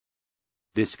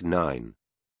Disc 9.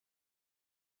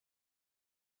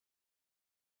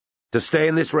 To stay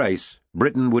in this race,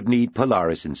 Britain would need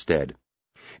Polaris instead.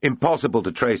 Impossible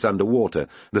to trace underwater,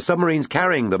 the submarines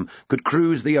carrying them could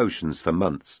cruise the oceans for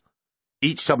months.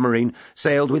 Each submarine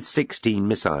sailed with 16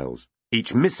 missiles.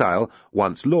 Each missile,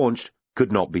 once launched,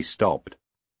 could not be stopped.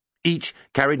 Each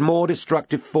carried more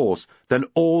destructive force than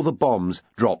all the bombs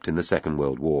dropped in the Second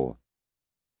World War.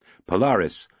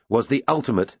 Polaris was the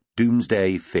ultimate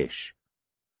doomsday fish.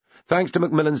 Thanks to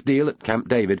Macmillan's deal at Camp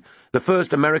David, the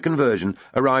first American version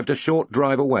arrived a short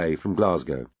drive away from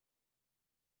Glasgow.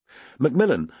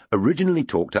 Macmillan originally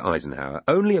talked to Eisenhower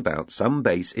only about some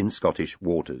base in Scottish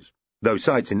waters, though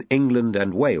sites in England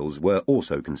and Wales were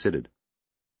also considered.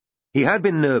 He had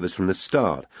been nervous from the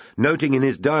start, noting in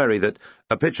his diary that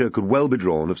a picture could well be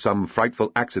drawn of some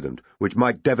frightful accident which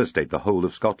might devastate the whole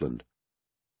of Scotland.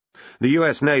 The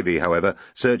US Navy, however,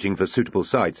 searching for suitable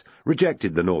sites,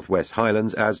 rejected the Northwest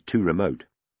Highlands as too remote.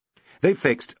 They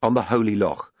fixed on the Holy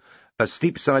Loch, a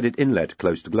steep-sided inlet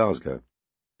close to Glasgow.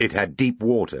 It had deep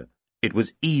water, it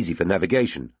was easy for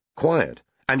navigation, quiet,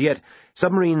 and yet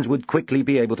submarines would quickly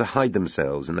be able to hide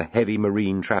themselves in the heavy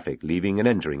marine traffic leaving and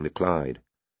entering the Clyde.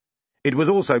 It was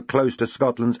also close to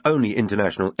Scotland's only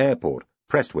international airport,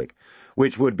 Prestwick,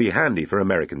 which would be handy for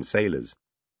American sailors.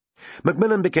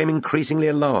 Macmillan became increasingly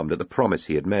alarmed at the promise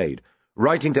he had made,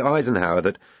 writing to Eisenhower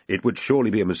that it would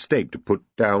surely be a mistake to put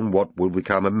down what would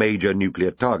become a major nuclear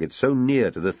target so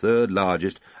near to the third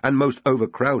largest and most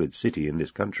overcrowded city in this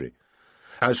country.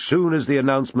 As soon as the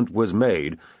announcement was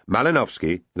made,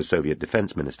 Malinowski, the Soviet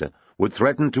defense minister, would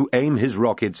threaten to aim his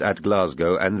rockets at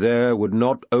Glasgow, and there would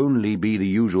not only be the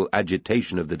usual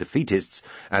agitation of the defeatists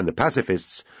and the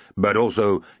pacifists, but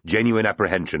also genuine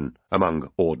apprehension among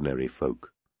ordinary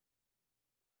folk.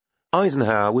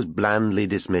 Eisenhower was blandly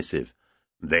dismissive.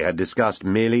 They had discussed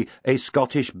merely a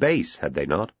Scottish base, had they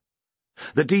not?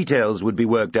 The details would be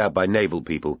worked out by naval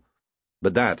people,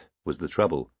 but that was the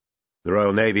trouble. The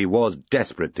Royal Navy was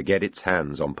desperate to get its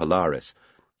hands on Polaris.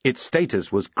 Its status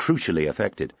was crucially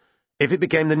affected. If it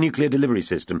became the nuclear delivery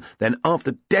system, then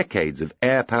after decades of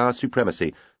air power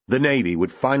supremacy, the Navy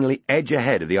would finally edge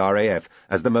ahead of the RAF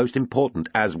as the most important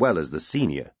as well as the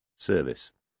senior service.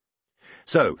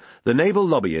 So, the naval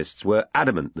lobbyists were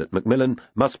adamant that Macmillan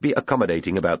must be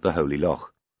accommodating about the Holy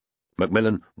Loch.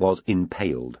 Macmillan was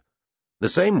impaled. The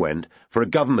same went for a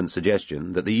government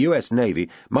suggestion that the US Navy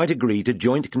might agree to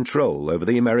joint control over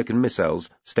the American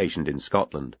missiles stationed in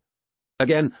Scotland.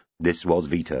 Again, this was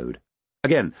vetoed.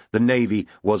 Again, the Navy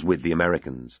was with the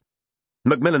Americans.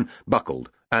 Macmillan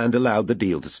buckled and allowed the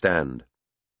deal to stand.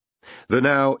 The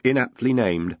now inaptly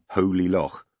named Holy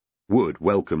Loch would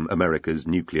welcome America's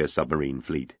nuclear submarine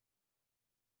fleet.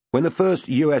 When the first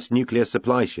US nuclear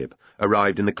supply ship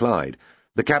arrived in the Clyde,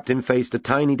 the captain faced a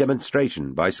tiny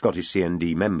demonstration by Scottish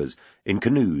CND members in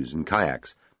canoes and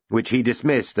kayaks, which he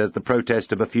dismissed as the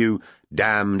protest of a few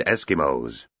damned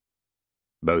Eskimos.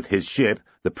 Both his ship,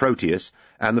 the Proteus,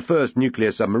 and the first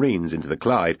nuclear submarines into the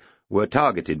Clyde were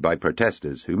targeted by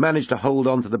protesters who managed to hold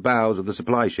on to the bows of the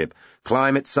supply ship,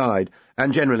 climb its side,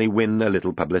 and generally win a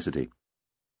little publicity.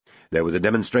 There was a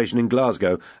demonstration in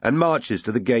Glasgow and marches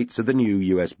to the gates of the new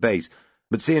US base,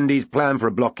 but CND's plan for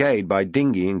a blockade by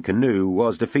dinghy and canoe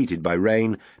was defeated by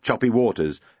rain, choppy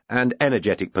waters, and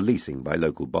energetic policing by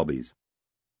local bobbies.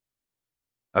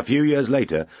 A few years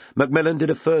later, Macmillan did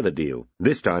a further deal,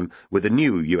 this time with the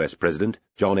new US President,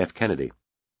 John F. Kennedy,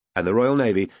 and the Royal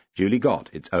Navy duly got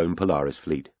its own Polaris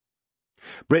fleet.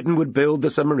 Britain would build the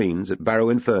submarines at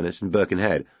Barrow-in-Furness and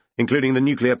Birkenhead, including the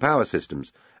nuclear power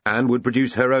systems, and would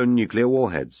produce her own nuclear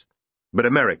warheads. But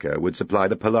America would supply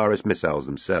the Polaris missiles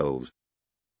themselves.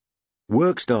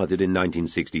 Work started in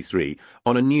 1963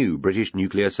 on a new British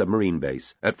nuclear submarine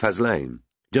base at Faslane,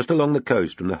 just along the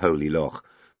coast from the Holy Loch,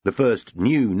 the first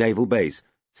new naval base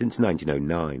since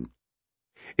 1909.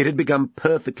 It had become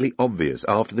perfectly obvious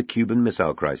after the Cuban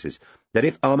Missile Crisis that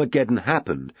if Armageddon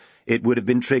happened, it would have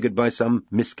been triggered by some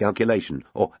miscalculation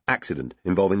or accident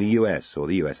involving the US or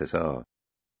the USSR.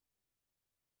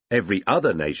 Every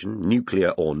other nation,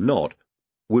 nuclear or not,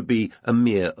 would be a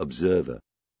mere observer.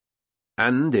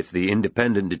 And if the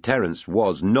independent deterrence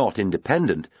was not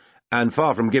independent, and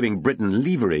far from giving Britain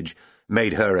leverage,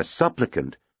 made her a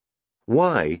supplicant,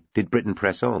 why did Britain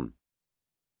press on?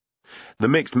 The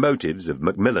mixed motives of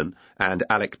Macmillan and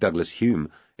Alec Douglas Hume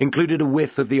included a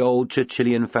whiff of the old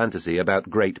Churchillian fantasy about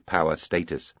great power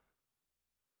status.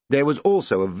 There was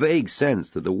also a vague sense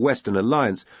that the Western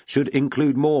alliance should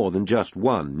include more than just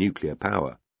one nuclear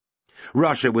power.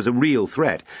 Russia was a real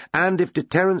threat, and if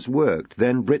deterrence worked,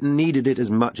 then Britain needed it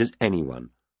as much as anyone.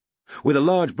 With a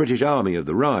large British army of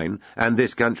the Rhine, and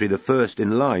this country the first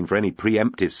in line for any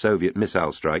preemptive Soviet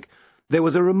missile strike, there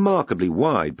was a remarkably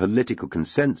wide political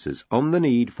consensus on the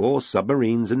need for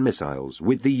submarines and missiles,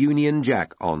 with the Union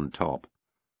Jack on top.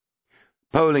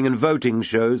 Polling and voting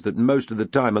shows that most of the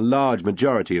time a large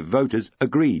majority of voters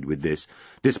agreed with this,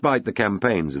 despite the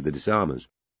campaigns of the disarmers.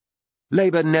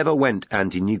 Labour never went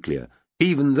anti-nuclear,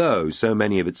 even though so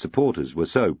many of its supporters were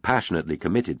so passionately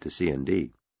committed to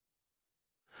CND.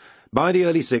 By the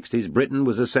early 60s, Britain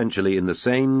was essentially in the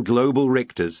same global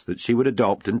rictus that she would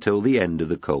adopt until the end of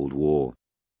the Cold War.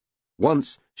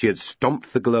 Once she had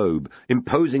stomped the globe,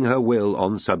 imposing her will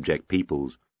on subject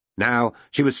peoples. Now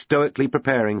she was stoically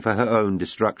preparing for her own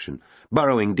destruction,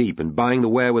 burrowing deep and buying the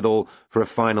wherewithal for a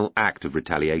final act of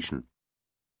retaliation.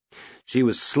 She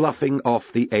was sloughing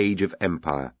off the age of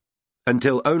empire,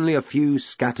 until only a few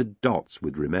scattered dots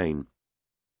would remain.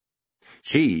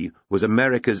 She was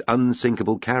America's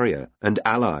unsinkable carrier and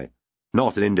ally,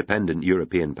 not an independent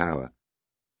European power.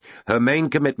 Her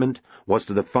main commitment was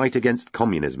to the fight against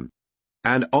communism,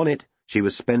 and on it she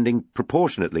was spending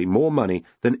proportionately more money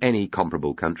than any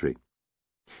comparable country.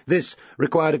 This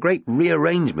required a great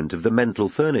rearrangement of the mental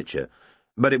furniture,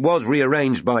 but it was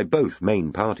rearranged by both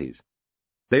main parties.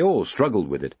 They all struggled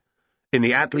with it. In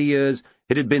the Attlee years,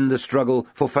 it had been the struggle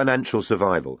for financial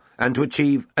survival and to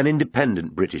achieve an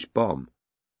independent British bomb.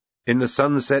 In the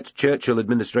Sunset Churchill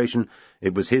administration,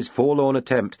 it was his forlorn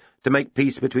attempt to make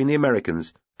peace between the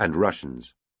Americans and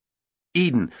Russians.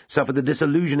 Eden suffered the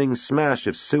disillusioning smash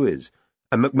of Suez,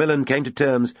 and Macmillan came to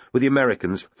terms with the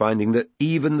Americans, finding that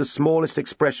even the smallest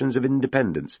expressions of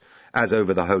independence, as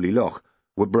over the Holy Loch,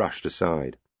 were brushed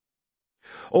aside.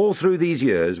 All through these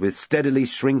years, with steadily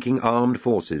shrinking armed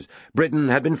forces, Britain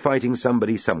had been fighting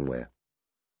somebody somewhere.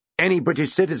 Any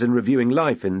British citizen reviewing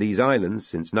life in these islands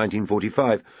since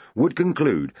 1945 would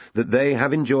conclude that they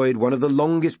have enjoyed one of the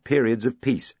longest periods of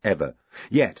peace ever.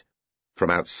 Yet, from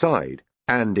outside,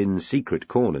 and in secret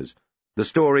corners, the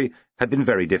story had been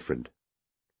very different.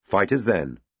 Fighters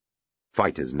then,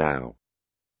 fighters now.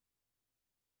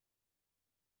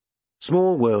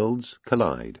 Small worlds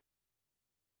collide.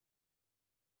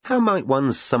 How might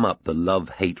one sum up the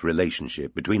love-hate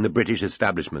relationship between the British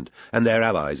establishment and their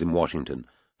allies in Washington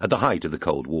at the height of the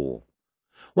Cold War?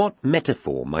 What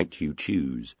metaphor might you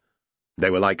choose?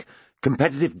 They were like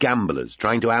competitive gamblers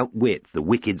trying to outwit the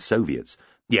wicked Soviets,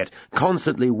 yet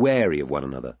constantly wary of one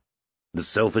another. The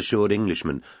self-assured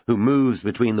Englishman who moves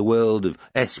between the world of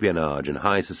espionage and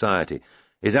high society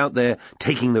is out there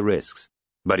taking the risks,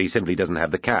 but he simply doesn't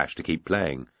have the cash to keep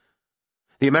playing.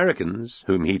 The Americans,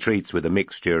 whom he treats with a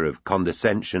mixture of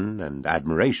condescension and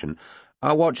admiration,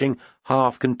 are watching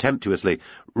half contemptuously,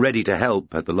 ready to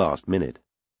help at the last minute.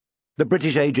 The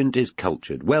British agent is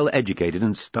cultured, well-educated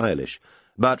and stylish,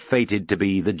 but fated to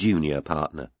be the junior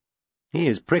partner. He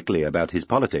is prickly about his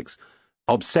politics.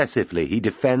 Obsessively he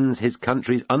defends his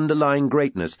country's underlying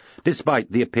greatness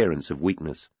despite the appearance of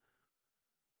weakness.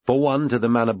 For one to the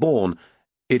manner born,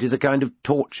 it is a kind of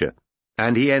torture,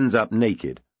 and he ends up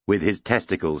naked, with his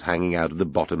testicles hanging out of the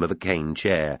bottom of a cane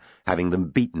chair, having them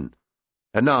beaten.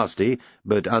 A nasty,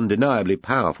 but undeniably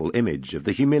powerful image of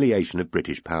the humiliation of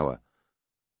British power.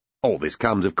 All this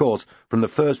comes, of course, from the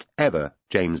first ever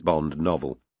James Bond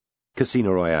novel,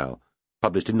 Casino Royale,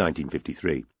 published in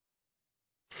 1953.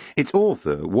 Its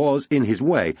author was, in his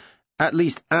way, at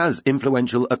least as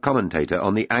influential a commentator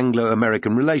on the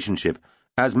Anglo-American relationship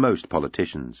as most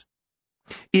politicians.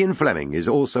 Ian Fleming is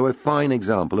also a fine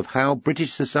example of how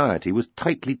British society was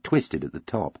tightly twisted at the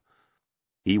top.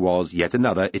 He was yet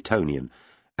another Etonian,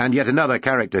 and yet another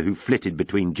character who flitted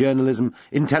between journalism,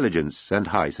 intelligence, and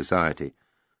high society.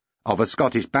 Of a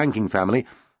Scottish banking family,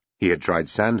 he had tried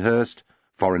Sandhurst,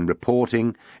 foreign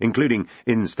reporting, including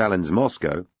in Stalin's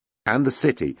Moscow, and the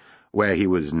City, where he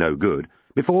was no good,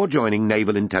 before joining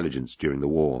naval intelligence during the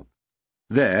war.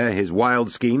 There, his wild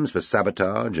schemes for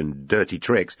sabotage and dirty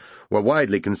tricks were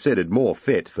widely considered more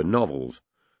fit for novels.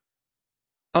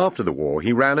 After the war,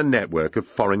 he ran a network of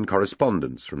foreign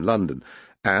correspondents from London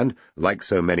and, like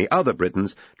so many other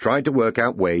Britons, tried to work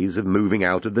out ways of moving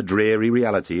out of the dreary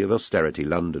reality of austerity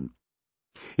London.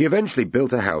 He eventually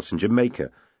built a house in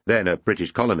Jamaica, then a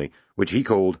British colony, which he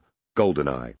called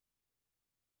Goldeneye.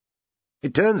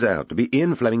 It turns out to be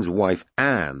Ian Fleming's wife,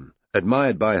 Anne,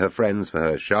 admired by her friends for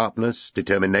her sharpness,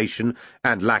 determination,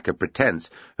 and lack of pretense,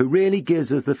 who really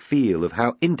gives us the feel of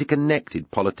how interconnected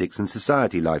politics and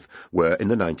society life were in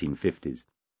the 1950s.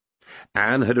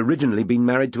 Anne had originally been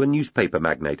married to a newspaper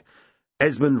magnate,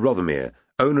 Esmond Rothermere,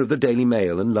 owner of the Daily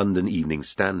Mail and London Evening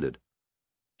Standard.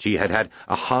 She had had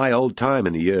a high old time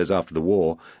in the years after the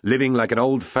war, living like an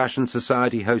old-fashioned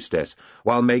society hostess,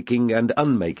 while making and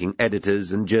unmaking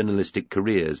editors and journalistic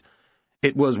careers.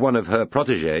 It was one of her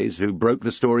protégés who broke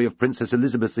the story of Princess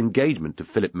Elizabeth's engagement to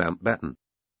Philip Mountbatten.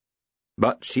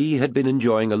 But she had been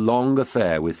enjoying a long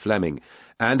affair with Fleming,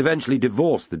 and eventually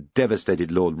divorced the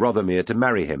devastated Lord Rothermere to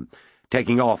marry him,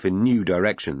 taking off in new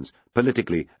directions,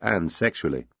 politically and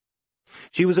sexually.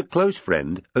 She was a close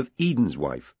friend of Eden's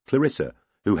wife, Clarissa,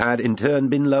 who had in turn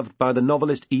been loved by the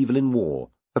novelist Evelyn Waugh,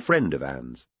 a friend of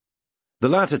Anne's. The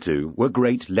latter two were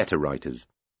great letter-writers,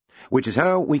 which is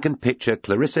how we can picture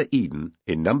Clarissa Eden,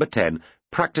 in number 10,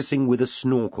 practising with a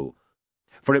snorkel,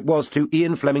 for it was to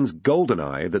Ian Fleming's golden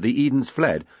eye that the Edens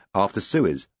fled after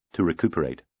Suez to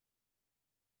recuperate.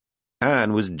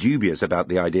 Anne was dubious about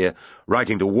the idea,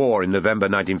 writing to Waugh in November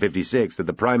 1956 that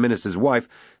the Prime Minister's wife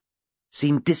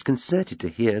seemed disconcerted to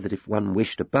hear that if one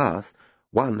wished a bath,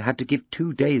 one had to give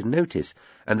 2 days' notice,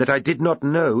 and that I did not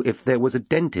know if there was a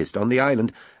dentist on the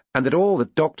island, and that all the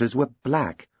doctors were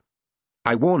black.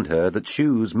 I warned her that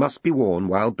shoes must be worn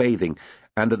while bathing,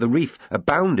 and that the reef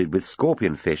abounded with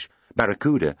scorpionfish,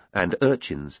 barracuda, and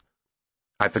urchins.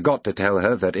 I forgot to tell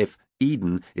her that if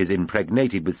Eden is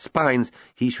impregnated with spines,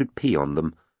 he should pee on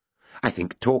them. I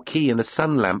think Torquay and a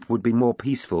sun lamp would be more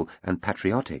peaceful and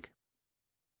patriotic.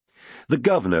 The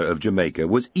governor of Jamaica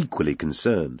was equally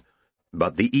concerned,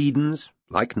 but the Edens,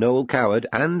 like Noel Coward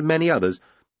and many others,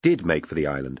 did make for the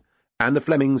island, and the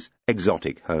Flemings'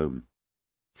 exotic home.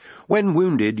 When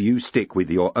wounded, you stick with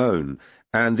your own,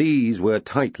 and these were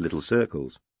tight little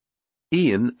circles.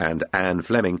 Ian and Anne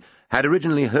Fleming had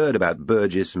originally heard about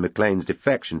Burgess and Maclean's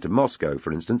defection to Moscow,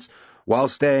 for instance, while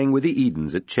staying with the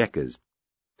Edens at Chequers.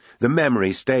 The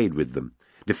memory stayed with them,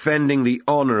 defending the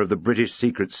honour of the British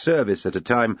Secret Service at a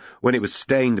time when it was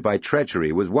stained by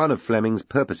treachery was one of Fleming's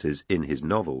purposes in his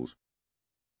novels.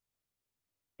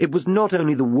 It was not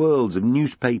only the worlds of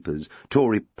newspapers,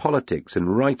 Tory politics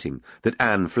and writing that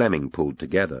Anne Fleming pulled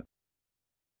together.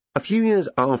 A few years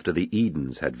after the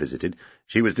Edens had visited,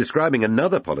 she was describing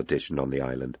another politician on the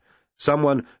island,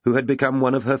 someone who had become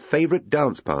one of her favourite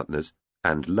dance partners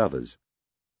and lovers.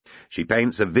 She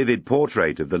paints a vivid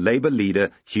portrait of the Labour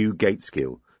leader Hugh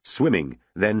Gaitskell, swimming,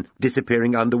 then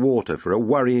disappearing underwater for a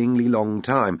worryingly long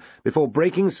time before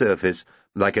breaking surface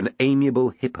like an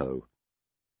amiable hippo.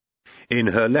 In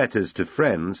her letters to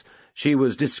friends, she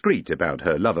was discreet about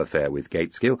her love affair with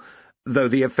Gaitskell, though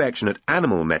the affectionate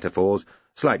animal metaphors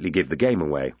slightly give the game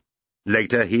away.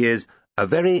 Later, he is a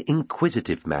very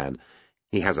inquisitive man.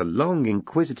 He has a long,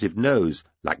 inquisitive nose,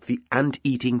 like the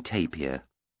ant-eating tapir.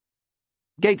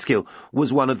 Gaitskell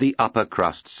was one of the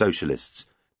upper-crust socialists,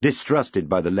 distrusted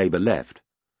by the Labour left.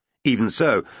 Even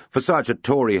so, for such a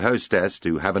Tory hostess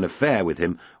to have an affair with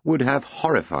him would have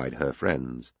horrified her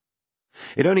friends.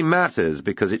 It only matters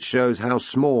because it shows how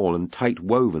small and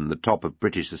tight-woven the top of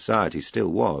British society still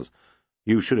was.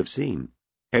 You should have seen.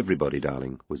 Everybody,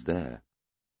 darling, was there.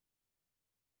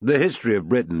 The history of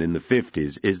Britain in the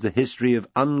 50s is the history of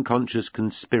unconscious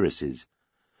conspiracies.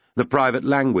 The private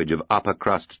language of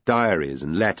upper-crust diaries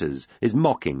and letters is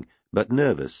mocking but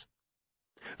nervous.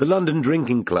 The London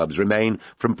drinking clubs remain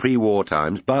from pre-war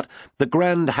times, but the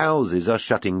grand houses are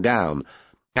shutting down,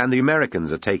 and the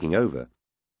Americans are taking over.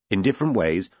 In different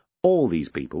ways, all these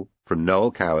people, from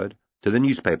Noel Coward to the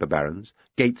newspaper barons,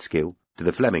 Gaitskell to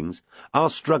the Flemings, are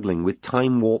struggling with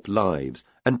time-warped lives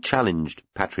and challenged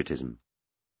patriotism.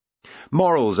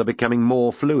 Morals are becoming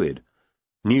more fluid.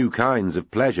 New kinds of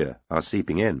pleasure are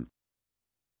seeping in.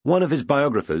 One of his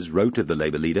biographers wrote of the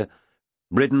Labour leader,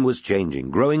 "Britain was changing,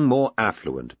 growing more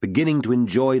affluent, beginning to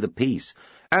enjoy the peace,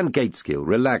 and Gaitskell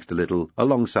relaxed a little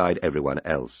alongside everyone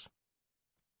else."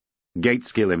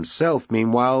 Gaitskell himself,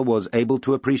 meanwhile, was able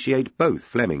to appreciate both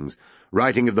Flemings,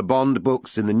 writing of the Bond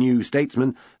books in the New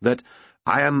Statesman that,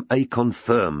 "I am a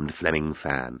confirmed Fleming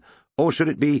fan," or should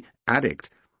it be addict?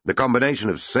 The combination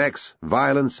of sex,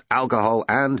 violence, alcohol,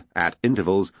 and, at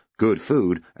intervals, good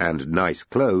food and nice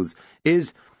clothes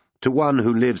is, to one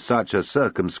who lives such a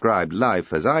circumscribed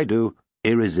life as I do,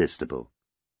 irresistible.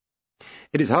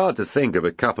 It is hard to think of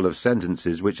a couple of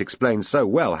sentences which explain so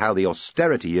well how the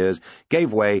austerity years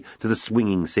gave way to the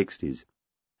swinging 60s.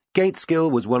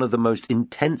 Gaitskell was one of the most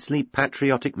intensely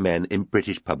patriotic men in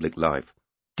British public life,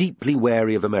 deeply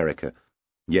wary of America,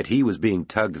 yet he was being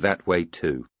tugged that way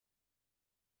too.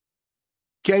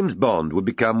 James Bond would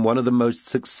become one of the most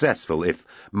successful, if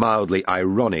mildly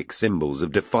ironic, symbols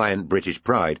of defiant British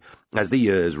pride as the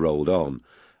years rolled on,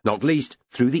 not least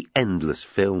through the endless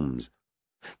films.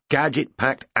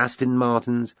 Gadget-packed Aston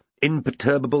Martins,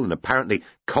 imperturbable and apparently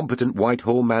competent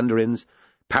Whitehall mandarins,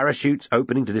 parachutes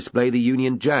opening to display the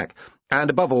Union Jack, And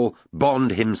above all,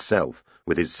 Bond himself,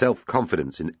 with his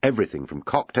self-confidence in everything from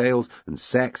cocktails and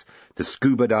sex to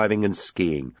scuba diving and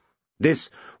skiing. This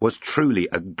was truly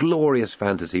a glorious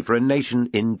fantasy for a nation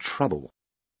in trouble.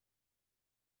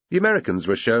 The Americans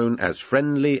were shown as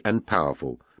friendly and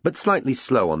powerful, but slightly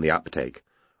slow on the uptake,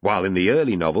 while in the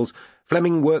early novels,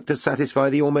 Fleming worked to satisfy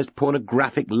the almost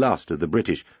pornographic lust of the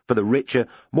British for the richer,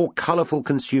 more colourful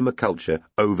consumer culture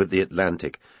over the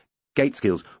Atlantic,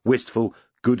 Gaitskill's wistful,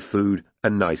 good food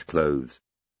and nice clothes.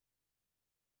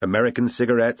 American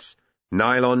cigarettes,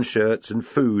 nylon shirts and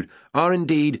food are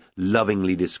indeed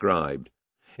lovingly described.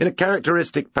 In a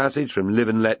characteristic passage from Live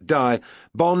and Let Die,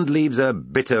 Bond leaves a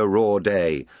bitter raw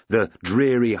day, the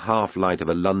dreary half-light of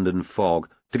a London fog,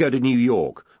 to go to New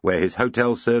York, where his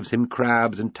hotel serves him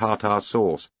crabs and tartar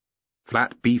sauce,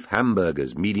 flat beef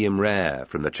hamburgers medium rare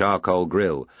from the charcoal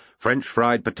grill, French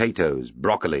fried potatoes,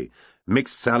 broccoli,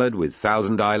 mixed salad with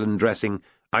Thousand Island dressing,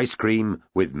 ice cream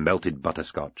with melted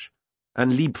butterscotch,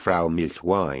 and Liebfrau Milch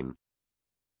wine.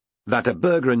 That a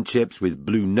burger and chips with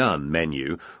Blue Nun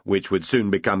menu, which would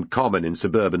soon become common in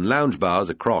suburban lounge bars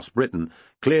across Britain,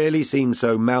 clearly seemed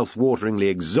so mouth-wateringly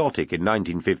exotic in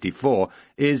 1954,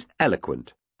 is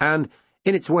eloquent, and,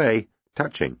 in its way,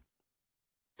 touching.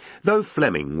 Though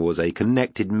Fleming was a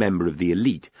connected member of the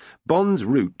elite, Bond's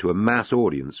route to a mass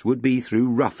audience would be through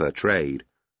rougher trade.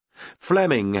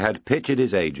 Fleming had pictured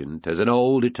his agent as an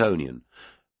old Etonian,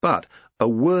 but a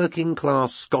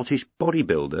working-class Scottish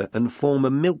bodybuilder and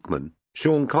former milkman,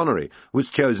 Sean Connery,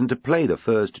 was chosen to play the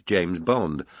first James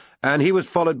Bond, and he was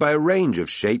followed by a range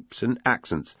of shapes and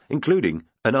accents, including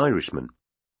an Irishman.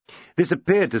 This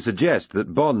appeared to suggest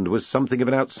that Bond was something of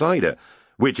an outsider,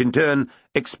 which in turn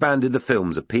expanded the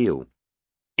film's appeal.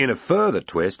 In a further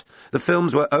twist, the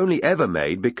films were only ever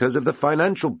made because of the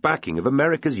financial backing of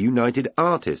America's United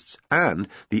Artists and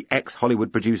the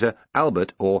ex-Hollywood producer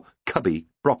Albert, or Cubby,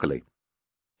 Broccoli.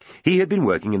 He had been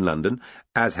working in London,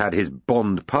 as had his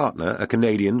Bond partner, a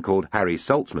Canadian called Harry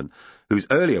Saltzman, whose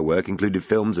earlier work included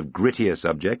films of grittier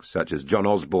subjects such as John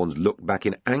Osborne's Look Back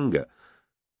in Anger.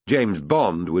 James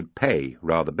Bond would pay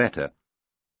rather better.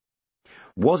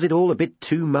 Was it all a bit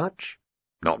too much?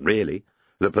 Not really.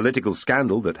 The political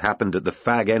scandal that happened at the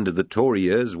fag end of the Tory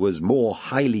years was more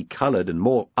highly coloured and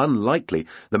more unlikely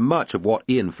than much of what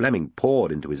Ian Fleming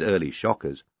poured into his early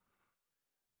shockers.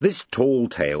 This tall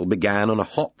tale began on a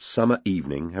hot summer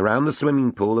evening around the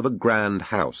swimming pool of a grand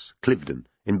house, Cliveden,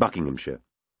 in Buckinghamshire.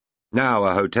 Now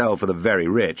a hotel for the very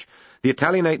rich, the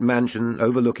Italianate mansion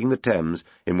overlooking the Thames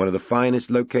in one of the finest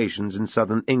locations in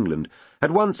southern England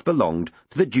had once belonged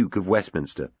to the Duke of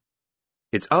Westminster.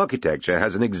 Its architecture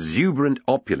has an exuberant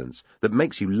opulence that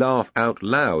makes you laugh out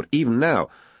loud, even now,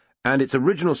 and its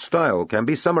original style can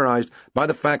be summarized by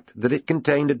the fact that it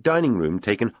contained a dining room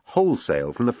taken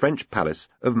wholesale from the French palace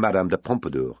of Madame de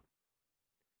Pompadour.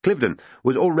 Cliveden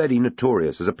was already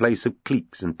notorious as a place of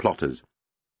cliques and plotters.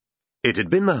 It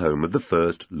had been the home of the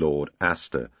first Lord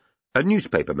Astor, a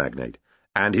newspaper magnate,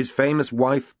 and his famous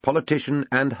wife, politician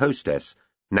and hostess,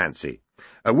 Nancy,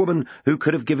 a woman who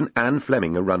could have given Anne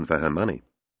Fleming a run for her money.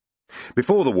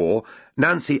 Before the war,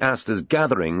 Nancy Astor's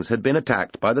gatherings had been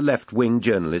attacked by the left-wing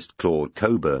journalist Claude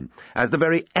Cockburn as the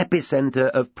very epicenter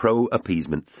of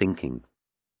pro-appeasement thinking.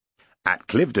 At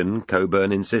Cliveden,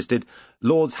 Cockburn insisted,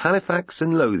 Lords Halifax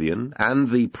and Lothian and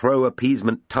the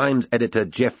pro-appeasement Times editor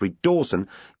Geoffrey Dawson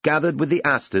gathered with the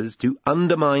Astors to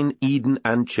undermine Eden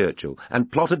and Churchill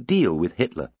and plot a deal with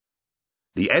Hitler.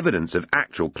 The evidence of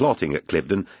actual plotting at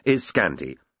Cliveden is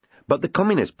scanty, but the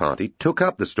Communist Party took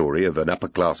up the story of an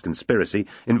upper-class conspiracy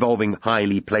involving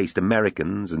highly placed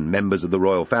Americans and members of the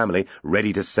royal family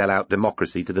ready to sell out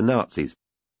democracy to the Nazis.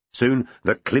 Soon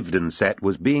the Cliveden set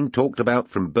was being talked about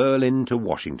from Berlin to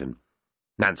Washington.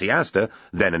 Nancy Astor,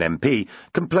 then an MP,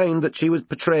 complained that she was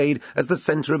portrayed as the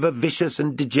centre of a vicious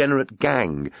and degenerate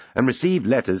gang, and received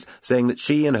letters saying that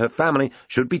she and her family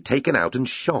should be taken out and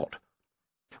shot.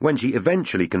 When she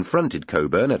eventually confronted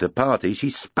Cockburn at a party, she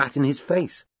spat in his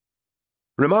face.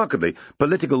 Remarkably,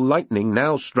 political lightning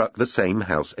now struck the same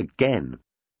house again.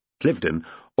 Cliveden,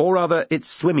 or rather its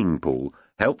swimming pool,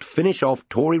 helped finish off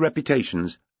Tory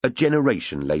reputations a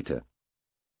generation later.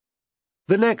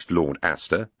 The next Lord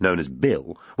Astor, known as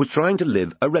Bill, was trying to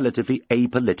live a relatively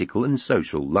apolitical and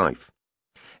social life.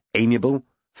 Amiable,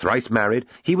 thrice married,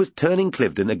 he was turning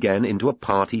Cliveden again into a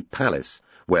party palace,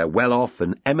 where well-off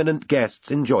and eminent guests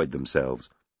enjoyed themselves.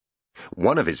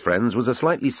 One of his friends was a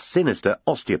slightly sinister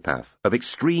osteopath of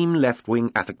extreme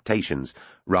left-wing affectations,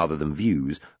 rather than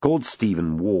views, called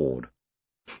Stephen Ward.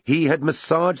 He had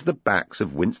massaged the backs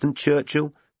of Winston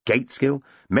Churchill, Gaitskill,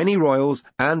 many royals,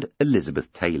 and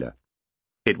Elizabeth Taylor.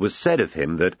 It was said of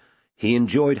him that he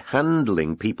enjoyed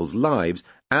handling people's lives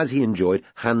as he enjoyed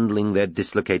handling their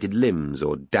dislocated limbs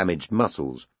or damaged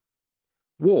muscles.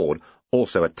 Ward,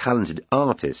 also a talented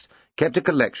artist, kept a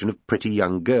collection of pretty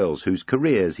young girls whose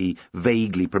careers he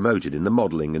vaguely promoted in the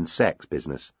modelling and sex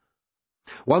business.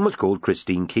 One was called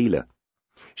Christine Keeler.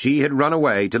 She had run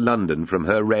away to London from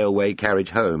her railway carriage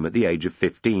home at the age of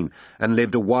 15 and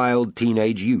lived a wild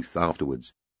teenage youth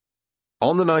afterwards.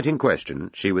 On the night in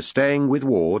question, she was staying with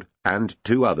Ward and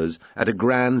 2 others at a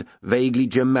grand, vaguely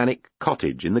Germanic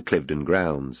cottage in the Cliveden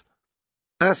grounds.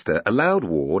 Astor allowed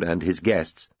Ward and his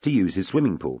guests to use his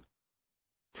swimming pool.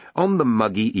 On the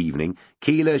muggy evening,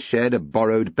 Keeler shared a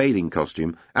borrowed bathing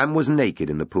costume and was naked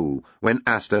in the pool when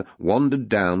Astor wandered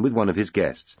down with one of his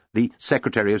guests, the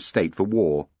Secretary of State for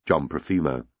War, John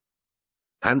Profumo.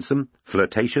 Handsome,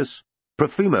 flirtatious,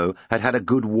 Profumo had had a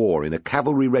good war in a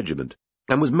cavalry regiment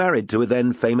and was married to a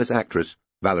then-famous actress,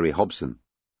 Valerie Hobson.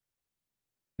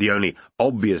 The only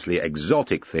obviously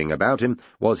exotic thing about him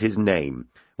was his name,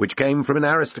 which came from an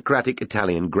aristocratic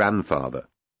Italian grandfather.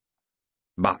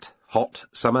 But hot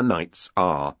summer nights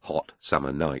are hot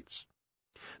summer nights.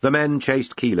 The men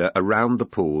chased Keeler around the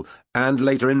pool and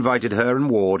later invited her and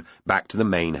Ward back to the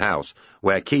main house,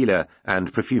 where Keeler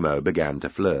and Profumo began to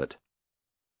flirt.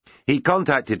 He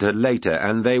contacted her later,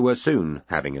 and they were soon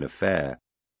having an affair.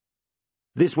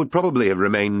 This would probably have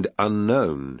remained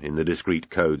unknown in the discreet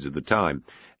codes of the time,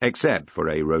 except for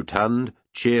a rotund,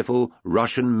 cheerful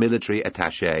Russian military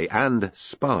attaché and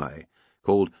spy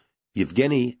called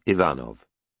Yevgeny Ivanov.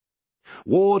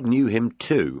 Ward knew him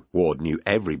too. Ward knew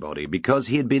everybody, because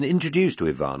he had been introduced to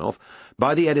Ivanov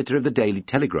by the editor of the Daily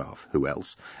Telegraph, who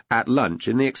else, at lunch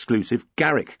in the exclusive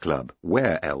Garrick Club,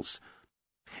 where else.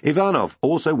 Ivanov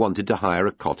also wanted to hire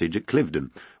a cottage at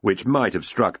Cliveden, which might have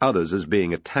struck others as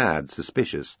being a tad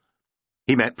suspicious.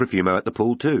 He met Profumo at the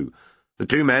pool too. The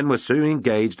 2 men were soon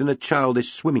engaged in a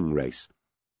childish swimming race.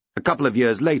 A couple of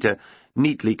years later,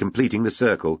 neatly completing the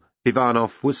circle,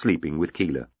 Ivanov was sleeping with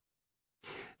Keeler.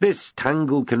 This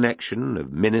tangled connection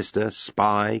of minister,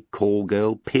 spy, call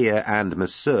girl, peer, and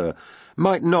masseur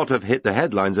might not have hit the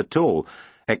headlines at all,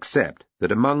 except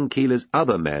that among Keeler's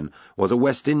other men was a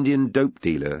West Indian dope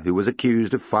dealer who was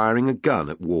accused of firing a gun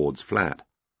at Ward's flat.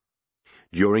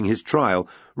 During his trial,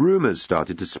 rumours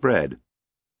started to spread.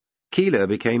 Keeler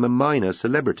became a minor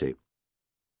celebrity.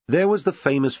 There was the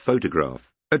famous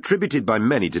photograph, attributed by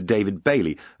many to David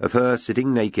Bailey, of her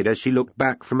sitting naked as she looked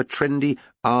back from a trendy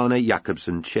Arne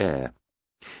Jacobsen chair.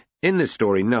 In this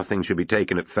story, nothing should be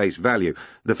taken at face value.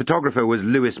 The photographer was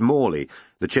Lewis Morley,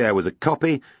 the chair was a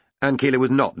copy, and Keeler was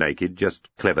not naked, just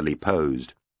cleverly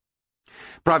posed.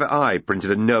 Private Eye printed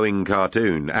a knowing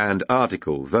cartoon and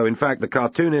article, though in fact the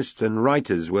cartoonists and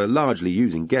writers were largely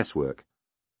using guesswork.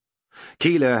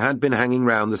 Keeler had been hanging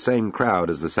round the same crowd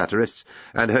as the satirists,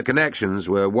 and her connections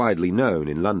were widely known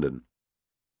in London.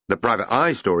 The Private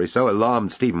Eye story so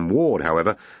alarmed Stephen Ward,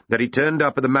 however, that he turned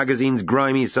up at the magazine's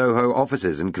grimy Soho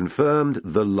offices and confirmed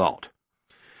the lot.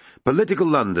 Political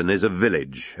London is a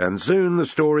village, and soon the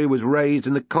story was raised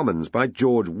in the Commons by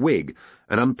George Wigg,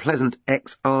 an unpleasant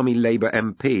ex-Army Labour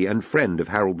MP and friend of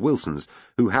Harold Wilson's,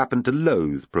 who happened to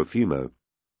loathe Profumo.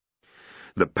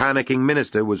 The panicking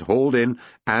minister was hauled in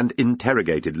and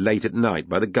interrogated late at night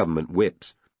by the government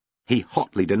whips. He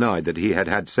hotly denied that he had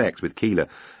had sex with Keeler,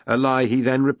 a lie he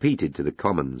then repeated to the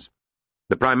Commons.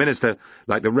 The Prime Minister,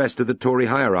 like the rest of the Tory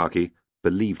hierarchy,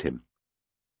 believed him.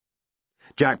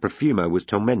 Jack Profumo was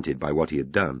tormented by what he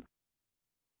had done.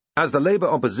 As the Labour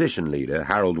opposition leader,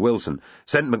 Harold Wilson,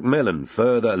 sent Macmillan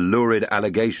further lurid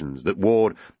allegations that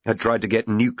Ward had tried to get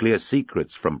nuclear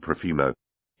secrets from Profumo,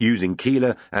 using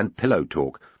Keeler and pillow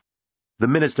talk, the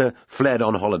minister fled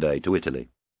on holiday to Italy.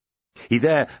 He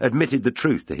there admitted the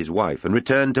truth to his wife and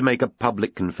returned to make a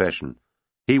public confession.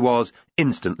 He was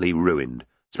instantly ruined,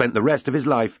 spent the rest of his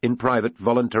life in private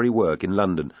voluntary work in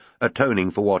London,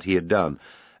 atoning for what he had done,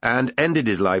 and ended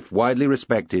his life widely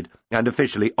respected and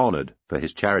officially honoured for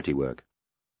his charity work.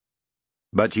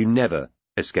 But you never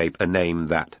escape a name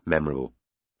that memorable.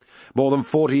 More than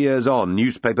 40 years on,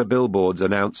 newspaper billboards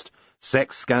announced,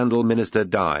 "Sex Scandal Minister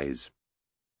Dies."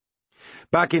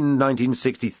 Back in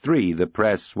 1963, the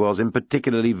press was in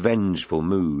particularly vengeful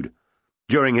mood.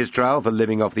 During his trial for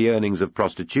living off the earnings of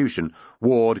prostitution,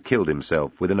 Ward killed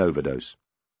himself with an overdose.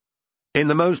 In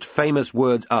the most famous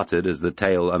words uttered as the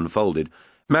tale unfolded,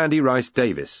 Mandy Rice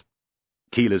Davis,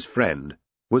 Keeler's friend,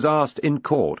 was asked in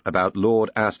court about Lord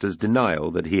Astor's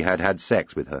denial that he had had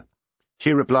sex with her.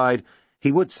 She replied,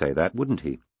 "He would say that, wouldn't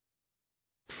he?"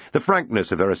 The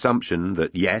frankness of her assumption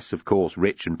that, yes, of course,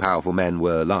 rich and powerful men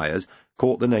were liars,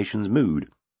 caught the nation's mood.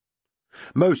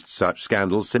 Most such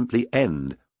scandals simply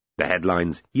end. The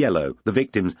headlines yellow, the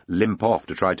victims limp off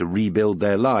to try to rebuild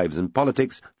their lives, and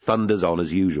politics thunders on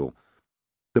as usual.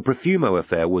 The Profumo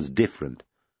affair was different.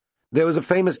 There was a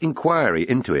famous inquiry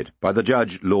into it by the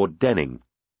judge Lord Denning.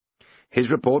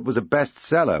 His report was a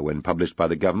bestseller when published by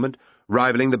the government,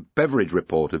 rivaling the Beveridge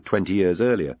report of 20 years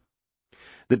earlier.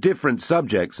 The different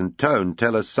subjects and tone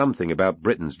tell us something about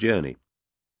Britain's journey.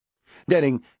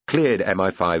 Denning cleared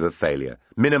MI5 of failure,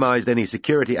 minimised any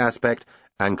security aspect,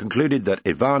 and concluded that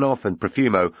Ivanov and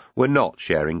Profumo were not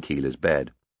sharing Keeler's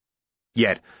bed.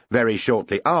 Yet, very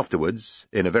shortly afterwards,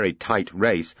 in a very tight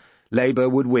race, Labour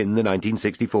would win the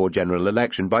 1964 general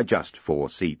election by just 4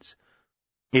 seats.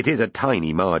 It is a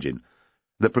tiny margin.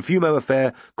 The Profumo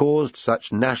affair caused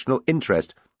such national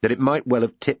interest that it might well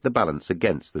have tipped the balance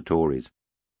against the Tories.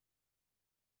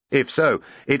 If so,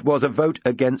 it was a vote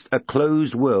against a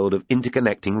closed world of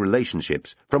interconnecting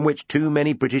relationships from which too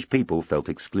many British people felt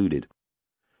excluded.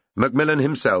 Macmillan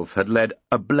himself had led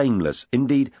a blameless,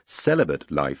 indeed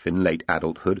celibate life in late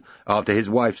adulthood after his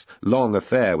wife's long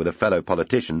affair with a fellow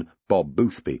politician, Bob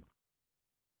Boothby.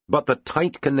 But the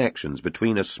tight connections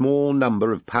between a small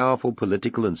number of powerful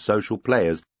political and social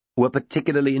players were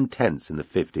particularly intense in the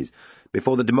 50s,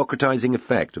 before the democratizing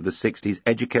effect of the 60s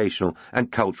educational and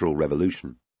cultural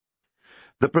revolution.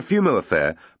 The Profumo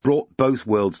affair brought both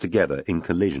worlds together in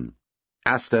collision.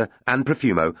 Astor and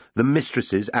Profumo, the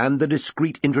mistresses and the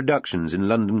discreet introductions in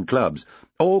London clubs,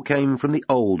 all came from the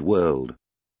old world.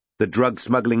 The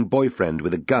drug-smuggling boyfriend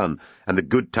with a gun and the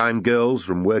good-time girls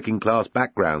from working-class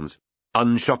backgrounds,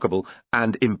 unshockable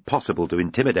and impossible to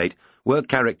intimidate, were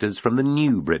characters from the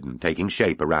new Britain taking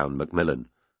shape around Macmillan.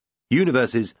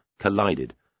 Universes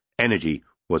collided. Energy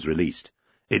was released.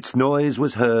 Its noise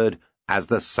was heard as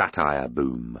the satire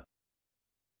boom.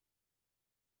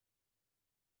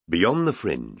 Beyond the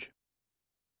Fringe.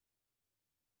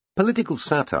 Political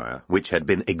satire, which had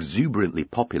been exuberantly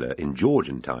popular in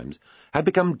Georgian times, had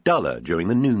become duller during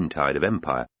the noontide of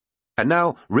empire, and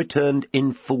now returned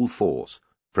in full force,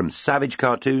 from savage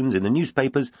cartoons in the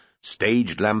newspapers,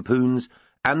 staged lampoons,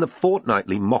 and the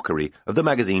fortnightly mockery of the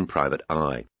magazine Private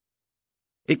Eye.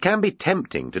 It can be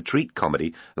tempting to treat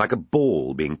comedy like a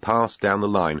ball being passed down the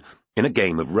line in a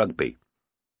game of rugby.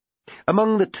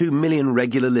 Among the 2 million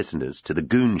regular listeners to The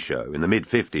Goon Show in the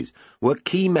mid-50s were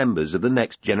key members of the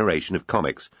next generation of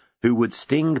comics who would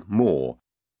sting more,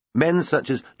 men such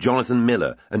as Jonathan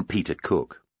Miller and Peter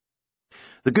Cook.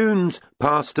 The Goons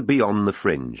passed to Beyond the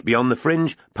Fringe. Beyond the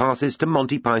Fringe passes to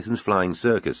Monty Python's Flying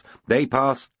Circus. They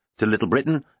pass to Little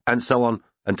Britain, and so on,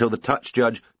 until the touch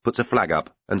judge puts a flag up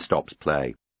and stops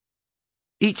play.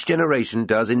 Each generation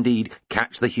does indeed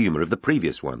catch the humour of the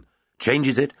previous one,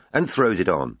 changes it and throws it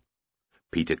on.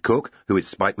 Peter Cook, who is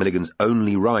Spike Milligan's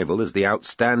only rival as the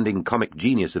outstanding comic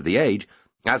genius of the age,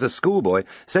 as a schoolboy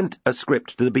sent a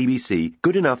script to the BBC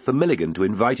good enough for Milligan to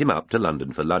invite him up to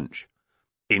London for lunch.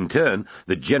 In turn,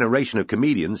 the generation of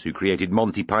comedians who created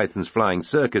Monty Python's Flying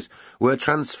Circus were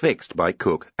transfixed by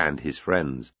Cook and his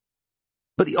friends.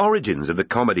 But the origins of the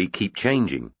comedy keep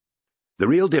changing. The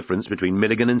real difference between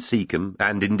Milligan and Seacombe,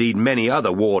 and indeed many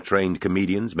other war-trained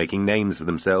comedians making names for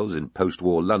themselves in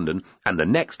post-war London, and the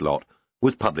next lot,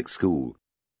 was public school.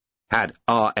 Had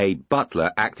R.A.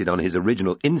 Butler acted on his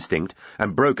original instinct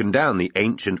and broken down the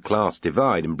ancient class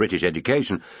divide in British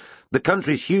education, the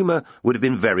country's humour would have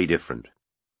been very different.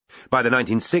 By the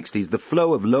 1960s, the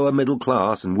flow of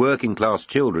lower-middle-class and working-class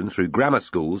children through grammar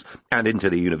schools and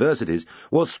into the universities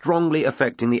was strongly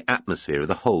affecting the atmosphere of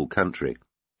the whole country.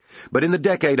 But in the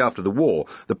decade after the war,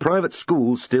 the private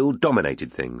schools still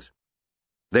dominated things.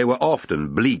 They were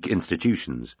often bleak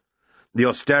institutions. The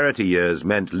austerity years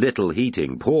meant little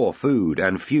heating, poor food,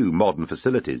 and few modern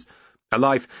facilities, a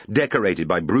life decorated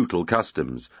by brutal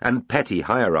customs and petty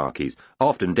hierarchies,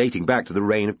 often dating back to the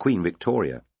reign of Queen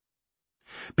Victoria.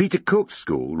 Peter Cook's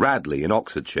school, Radley in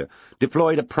Oxfordshire,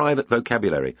 deployed a private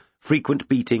vocabulary, frequent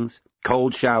beatings,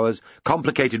 cold showers,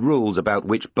 complicated rules about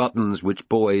which buttons which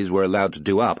boys were allowed to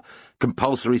do up,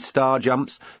 compulsory star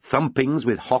jumps, thumpings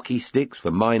with hockey sticks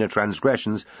for minor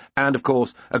transgressions, and, of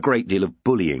course, a great deal of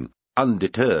bullying,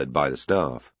 undeterred by the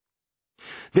staff.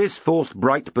 This forced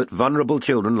bright but vulnerable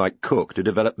children like Cook to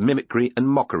develop mimicry and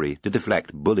mockery to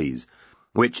deflect bullies,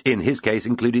 which in his case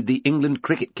included the England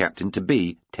cricket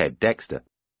captain-to-be, Ted Dexter.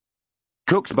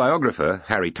 Cook's biographer,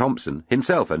 Harry Thompson,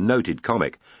 himself a noted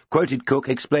comic, quoted Cook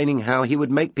explaining how he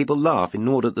would make people laugh in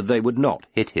order that they would not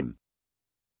hit him.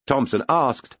 Thompson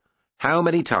asked, "How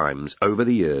many times over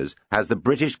the years has the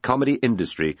British comedy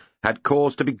industry had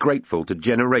cause to be grateful to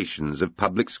generations of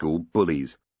public school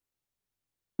bullies?"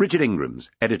 Richard Ingrams,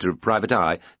 editor of Private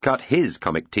Eye, cut his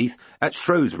comic teeth at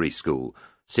Shrewsbury School,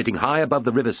 sitting high above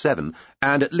the River Severn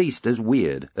and at least as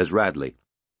weird as Radley.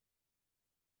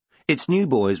 Its new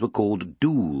boys were called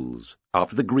douls,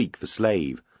 after the Greek for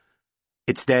slave.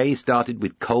 Its day started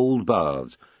with cold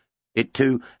baths. It,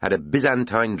 too, had a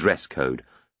Byzantine dress code,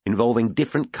 involving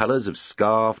different colours of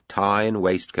scarf, tie and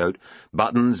waistcoat,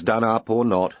 buttons done up or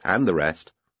not, and the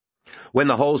rest. When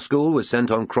the whole school was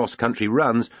sent on cross-country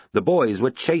runs, the boys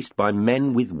were chased by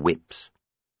men with whips.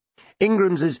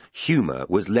 Ingram's humour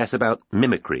was less about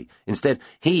mimicry. Instead,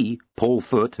 he, Paul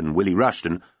Foote and Willie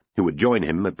Rushton, who would join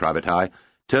him at Private Eye,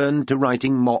 turned to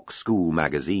writing mock school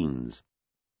magazines.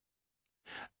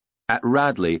 At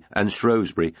Radley and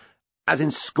Shrewsbury, as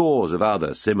in scores of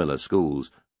other similar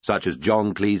schools, such as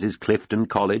John Cleese's Clifton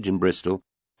College in Bristol,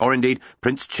 or indeed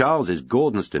Prince Charles's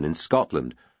Gordonston in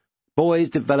Scotland, boys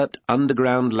developed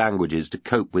underground languages to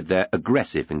cope with their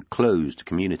aggressive and closed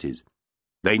communities.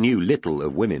 They knew little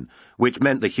of women, which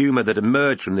meant the humour that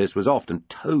emerged from this was often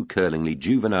toe-curlingly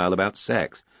juvenile about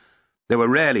sex. They were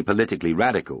rarely politically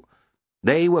radical.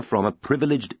 They were from a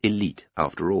privileged elite,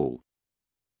 after all.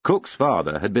 Cook's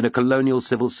father had been a colonial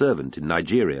civil servant in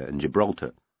Nigeria and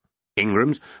Gibraltar.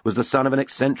 Ingram's was the son of an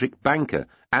eccentric banker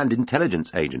and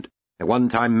intelligence agent, a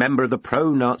one-time member of the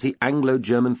pro-Nazi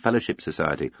Anglo-German Fellowship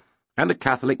Society, and a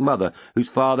Catholic mother whose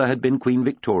father had been Queen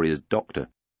Victoria's doctor.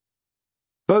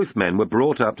 Both men were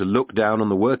brought up to look down on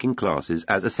the working classes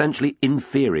as essentially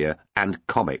inferior and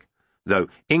comic, though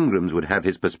Ingram's would have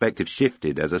his perspective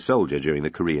shifted as a soldier during the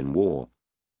Korean War.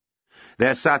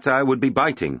 Their satire would be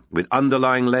biting, with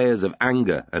underlying layers of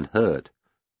anger and hurt,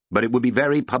 but it would be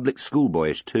very public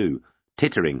schoolboyish too,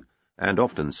 tittering and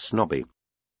often snobby.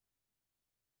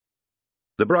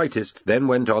 The brightest then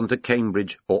went on to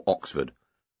Cambridge or Oxford,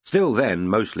 still then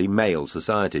mostly male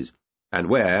societies, and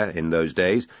where, in those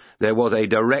days, there was a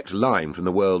direct line from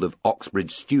the world of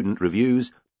Oxbridge student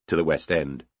reviews to the West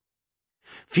End.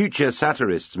 Future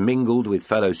satirists mingled with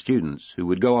fellow students who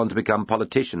would go on to become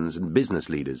politicians and business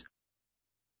leaders.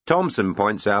 Thomson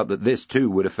points out that this too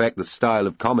would affect the style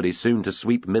of comedy soon to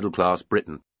sweep middle-class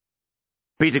Britain.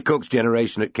 Peter Cook's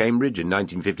generation at Cambridge in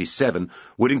 1957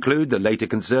 would include the later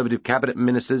Conservative cabinet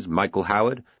ministers Michael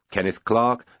Howard, Kenneth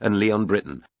Clarke and Leon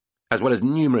Britton, as well as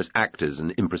numerous actors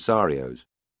and impresarios.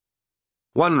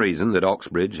 One reason that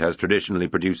Oxbridge has traditionally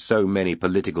produced so many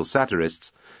political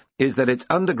satirists is that its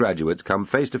undergraduates come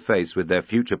face-to-face with their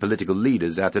future political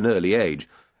leaders at an early age,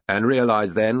 and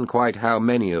realise then quite how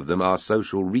many of them are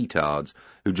social retards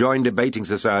who join debating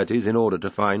societies in order to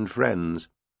find friends.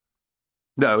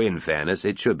 Though, in fairness,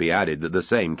 it should be added that the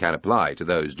same can apply to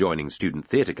those joining student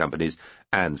theatre companies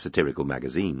and satirical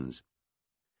magazines.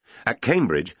 At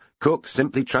Cambridge, Cook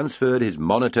simply transferred his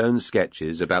monotone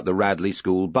sketches about the Radley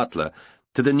School butler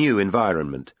to the new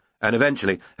environment, and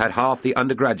eventually had half the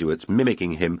undergraduates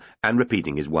mimicking him and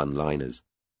repeating his one-liners.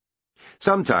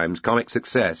 Sometimes comic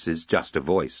success is just a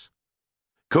voice.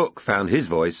 Cook found his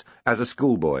voice as a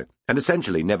schoolboy, and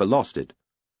essentially never lost it.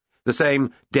 The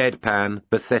same deadpan,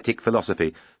 pathetic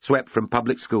philosophy swept from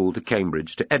public school to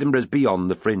Cambridge to Edinburgh's Beyond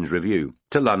the Fringe Review,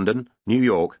 to London, New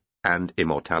York, and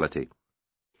immortality.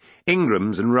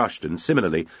 Ingram's and Rushton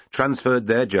similarly transferred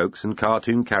their jokes and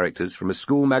cartoon characters from a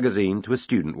school magazine to a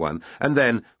student one, and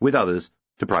then, with others,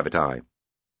 to Private Eye.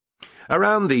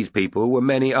 Around these people were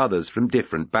many others from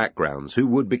different backgrounds who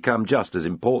would become just as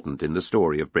important in the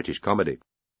story of British comedy.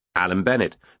 Alan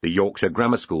Bennett, the Yorkshire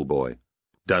grammar school boy.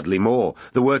 Dudley Moore,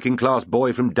 the working-class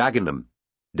boy from Dagenham.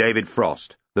 David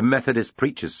Frost, the Methodist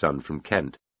preacher's son from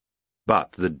Kent.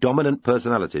 But the dominant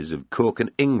personalities of Cook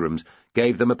and Ingram's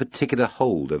gave them a particular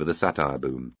hold over the satire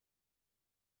boom.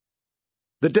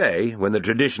 The day when the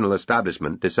traditional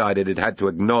establishment decided it had to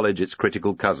acknowledge its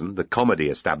critical cousin, the comedy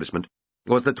establishment,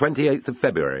 was the 28th of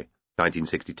February,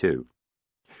 1962.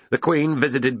 The Queen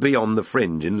visited Beyond the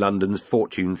Fringe in London's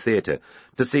Fortune Theatre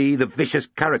to see the vicious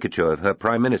caricature of her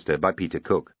Prime Minister by Peter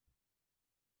Cook.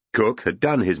 Cook had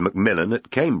done his Macmillan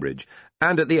at Cambridge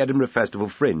and at the Edinburgh Festival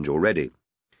Fringe already.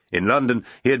 In London,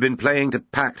 he had been playing to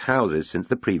packed houses since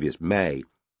the previous May.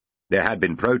 There had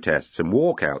been protests and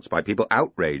walkouts by people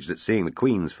outraged at seeing the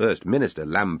Queen's First Minister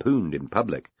lampooned in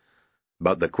public.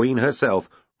 But the Queen herself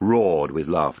roared with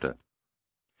laughter.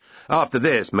 After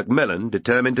this, Macmillan,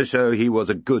 determined to show he was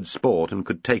a good sport and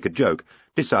could take a joke,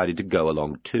 decided to go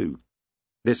along too.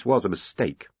 This was a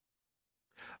mistake.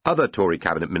 Other Tory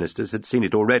cabinet ministers had seen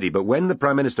it already, but when the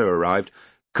Prime Minister arrived,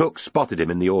 Cook spotted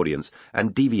him in the audience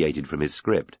and deviated from his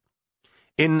script.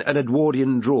 In an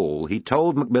Edwardian drawl, he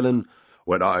told Macmillan,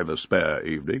 When I've a spare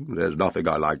evening, there's nothing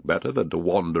I like better than to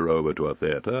wander over to a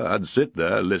theatre and sit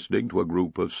there listening to a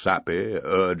group of sappy,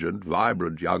 urgent,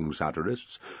 vibrant young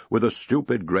satirists with a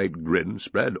stupid great grin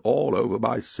spread all over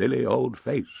my silly old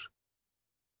face."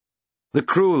 The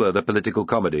crueler the political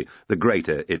comedy, the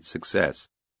greater its success.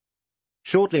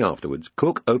 Shortly afterwards,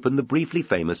 Cook opened the briefly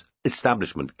famous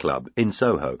Establishment Club in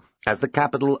Soho as the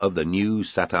capital of the new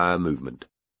satire movement.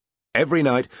 Every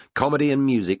night, comedy and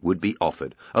music would be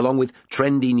offered, along with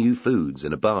trendy new foods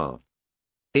and a bar.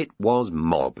 It was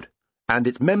mobbed, and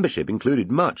its membership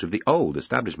included much of the old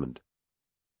establishment.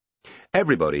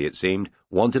 Everybody, it seemed,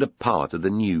 wanted a part of the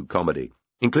new comedy,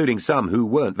 including some who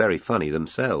weren't very funny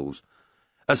themselves.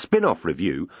 A spin-off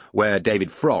revue, where David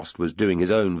Frost was doing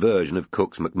his own version of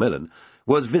Cook's Macmillan,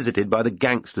 was visited by the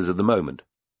gangsters of the moment,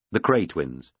 the Cray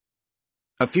twins.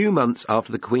 A few months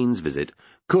after the Queen's visit,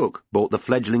 Cook bought the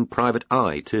fledgling Private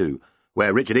Eye too,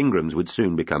 where Richard Ingrams would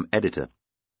soon become editor.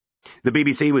 The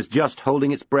BBC was just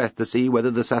holding its breath to see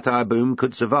whether the satire boom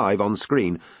could survive on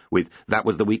screen, with That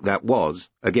Was the Week That Was,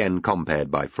 again compared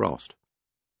by Frost.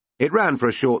 It ran for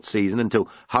a short season until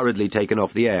hurriedly taken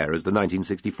off the air as the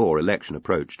 1964 election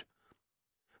approached.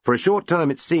 For a short time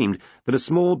it seemed that a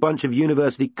small bunch of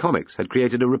university comics had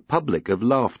created a republic of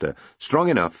laughter strong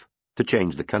enough to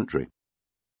change the country.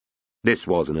 This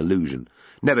was an illusion,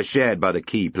 never shared by the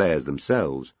key players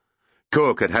themselves.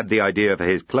 Cook had had the idea for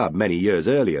his club many years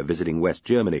earlier, visiting West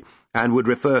Germany, and would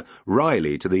refer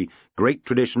wryly to the great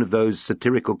tradition of those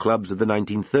satirical clubs of the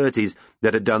 1930s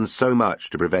that had done so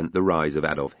much to prevent the rise of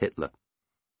Adolf Hitler.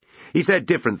 He said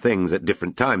different things at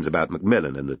different times about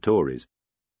Macmillan and the Tories.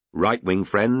 Right-wing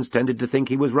friends tended to think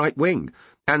he was right-wing,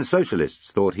 and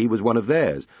socialists thought he was one of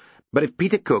theirs, but if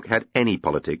Peter Cook had any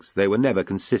politics, they were never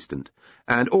consistent,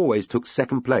 and always took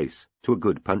second place to a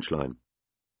good punchline.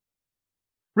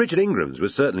 Richard Ingrams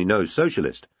was certainly no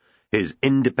socialist. His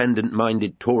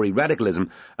independent-minded Tory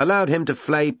radicalism allowed him to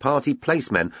flay party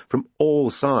placemen from all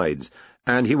sides,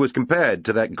 and he was compared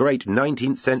to that great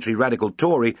 19th-century radical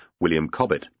Tory, William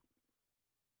Cobbett.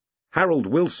 Harold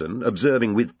Wilson,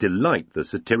 observing with delight the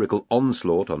satirical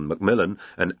onslaught on Macmillan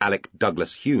and Alec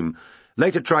Douglas Hume,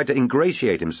 later tried to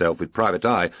ingratiate himself with Private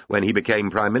Eye when he became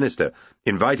Prime Minister,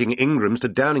 inviting Ingrams to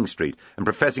Downing Street and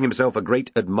professing himself a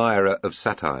great admirer of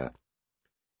satire.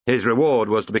 His reward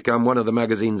was to become one of the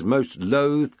magazine's most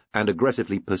loathed and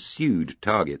aggressively pursued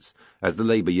targets as the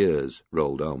Labour years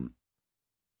rolled on.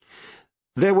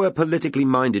 There were politically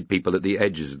minded people at the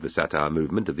edges of the satire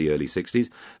movement of the early 60s,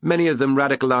 many of them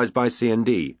radicalised by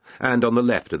C&D, and on the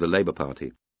left of the Labour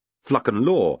Party. Fluck and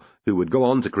Law, who would go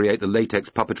on to create the latex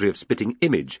puppetry of Spitting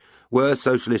Image, were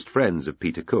socialist friends of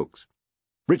Peter Cook's.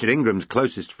 Richard Ingram's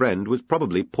closest friend was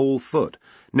probably Paul Foot,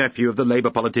 nephew of the Labour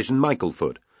politician Michael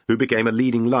Foot, who became a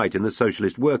leading light in the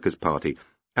Socialist Workers' Party,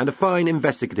 and a fine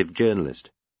investigative journalist.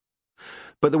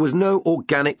 But there was no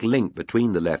organic link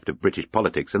between the left of British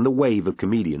politics and the wave of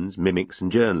comedians, mimics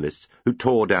and journalists who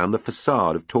tore down the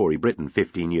facade of Tory Britain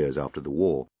 15 years after the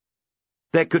war.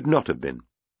 There could not have been.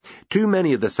 Too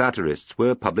many of the satirists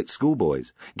were public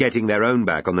schoolboys, getting their own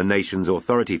back on the nation's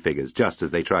authority figures just as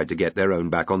they tried to get their own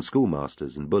back on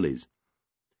schoolmasters and bullies.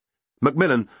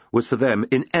 Macmillan was for them,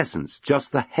 in essence,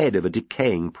 just the head of a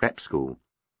decaying prep school.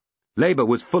 Labour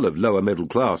was full of lower middle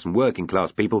class and working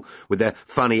class people with their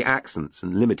funny accents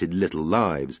and limited little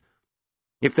lives.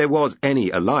 If there was any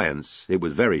alliance, it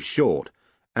was very short,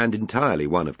 and entirely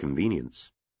one of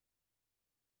convenience.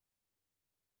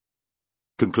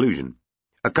 Conclusion.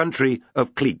 A country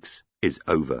of cliques is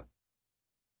over.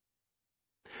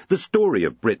 The story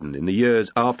of Britain in the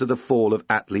years after the fall of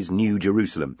Attlee's New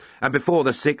Jerusalem, and before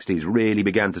the 60s really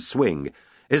began to swing,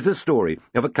 is the story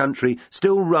of a country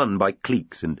still run by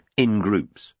cliques and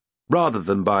in-groups, rather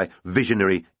than by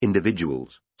visionary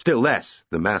individuals, still less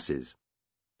the masses.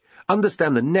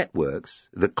 Understand the networks,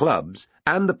 the clubs,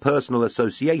 and the personal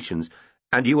associations,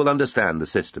 and you will understand the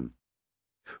system.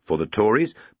 For the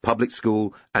Tories, public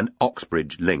school and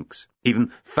Oxbridge links,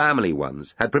 even family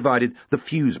ones, had provided the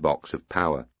fuse box of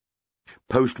power.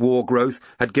 Post-war growth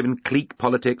had given clique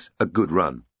politics a good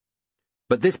run.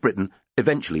 But this Britain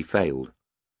eventually failed.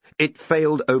 It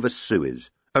failed over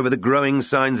Suez, over the growing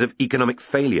signs of economic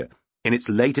failure, in its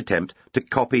late attempt to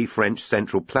copy French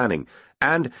central planning,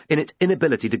 and in its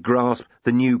inability to grasp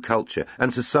the new culture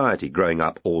and society growing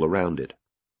up all around it.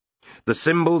 The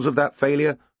symbols of that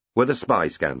failure were the spy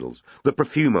scandals, the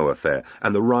Profumo affair,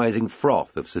 and the rising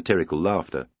froth of satirical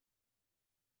laughter.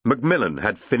 Macmillan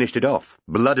had finished it off,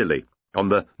 bloodily, on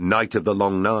the Night of the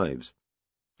Long Knives.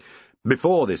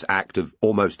 Before this act of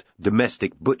almost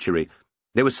domestic butchery,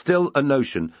 There was still a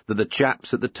notion that the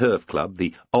chaps at the Turf Club,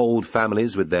 the old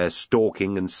families with their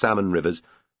stalking and salmon rivers,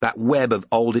 that web of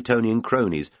old Etonian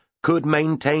cronies, could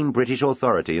maintain British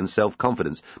authority and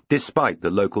self-confidence despite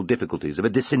the local difficulties of a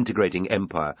disintegrating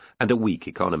empire and a weak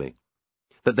economy.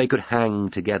 That they could hang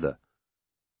together.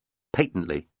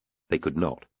 Patently, they could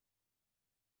not.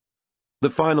 The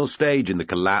final stage in the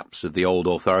collapse of the old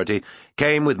authority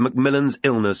came with Macmillan's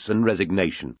illness and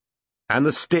resignation, and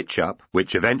the stitch-up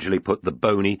which eventually put the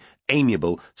bony,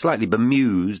 amiable, slightly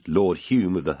bemused Lord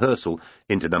Hume of the Hersal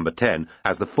into number 10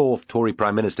 as the fourth Tory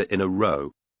Prime Minister in a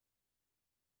row.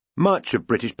 Much of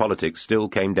British politics still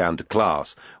came down to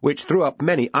class, which threw up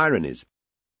many ironies.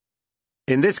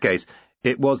 In this case,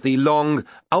 it was the long,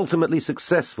 ultimately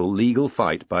successful legal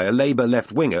fight by a Labour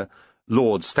left-winger,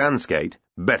 Lord Stansgate,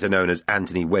 better known as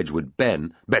Anthony Wedgwood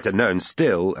Benn, better known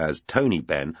still as Tony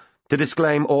Benn, to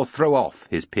disclaim or throw off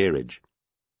his peerage.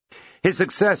 His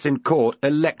success in court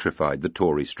electrified the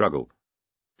Tory struggle.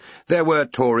 There were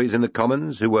Tories in the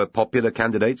Commons who were popular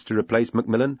candidates to replace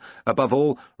Macmillan, above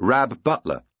all Rab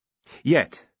Butler.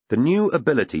 Yet the new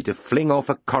ability to fling off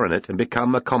a coronet and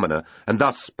become a commoner, and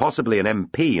thus possibly an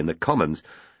MP in the Commons,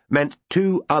 meant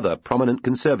two other prominent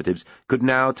Conservatives could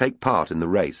now take part in the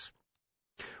race.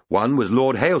 One was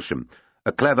Lord Hailsham,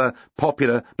 a clever,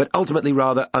 popular, but ultimately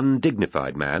rather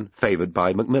undignified man, favoured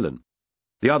by Macmillan.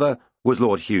 The other was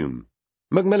Lord Hume.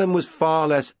 Macmillan was far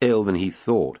less ill than he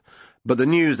thought, but the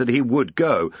news that he would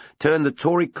go turned the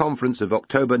Tory conference of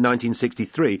October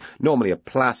 1963, normally a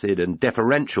placid and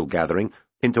deferential gathering,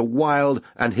 into wild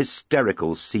and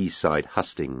hysterical seaside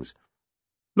hustings.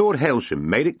 Lord Hailsham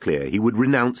made it clear he would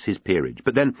renounce his peerage,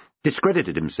 but then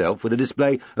discredited himself with a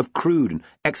display of crude and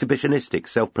exhibitionistic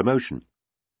self-promotion.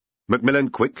 Macmillan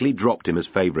quickly dropped him as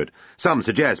favourite. Some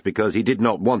suggest because he did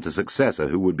not want a successor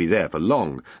who would be there for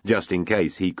long, just in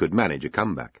case he could manage a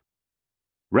comeback.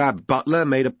 Rab Butler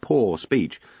made a poor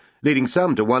speech, leading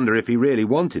some to wonder if he really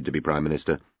wanted to be Prime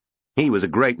Minister. He was a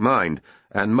great mind,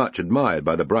 and much admired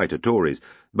by the brighter Tories,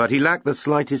 but he lacked the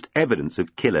slightest evidence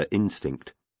of killer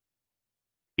instinct.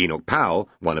 Enoch Powell,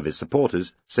 one of his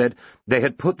supporters, said they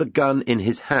had put the gun in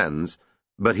his hands,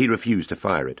 but he refused to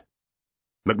fire it.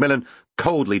 Macmillan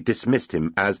coldly dismissed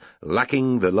him as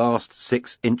lacking the last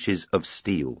 6 inches of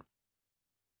steel.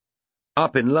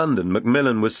 Up in London,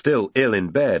 Macmillan was still ill in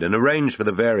bed and arranged for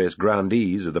the various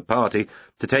grandees of the party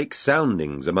to take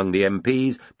soundings among the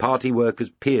MPs, party workers,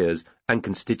 peers, and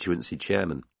constituency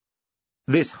chairmen.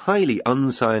 This highly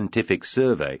unscientific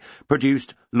survey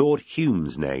produced Lord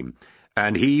Hume's name,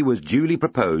 and he was duly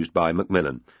proposed by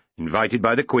Macmillan, invited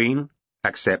by the Queen,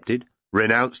 accepted,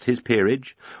 renounced his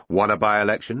peerage, won a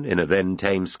by-election in a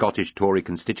then-tame Scottish Tory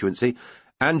constituency,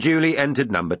 and duly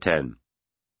entered number 10.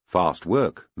 Fast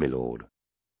work, my lord.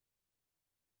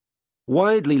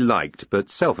 Widely liked but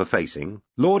self-effacing,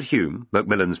 Lord Hume,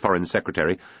 Macmillan's Foreign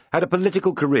Secretary, had a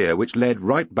political career which led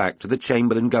right back to the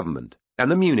Chamberlain government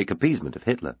and the Munich appeasement of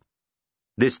Hitler.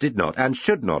 This did not and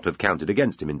should not have counted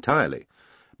against him entirely.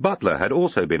 Butler had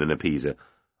also been an appeaser.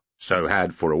 So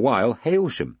had, for a while,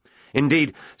 Hailsham.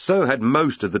 Indeed, so had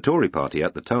most of the Tory party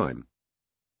at the time.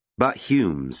 But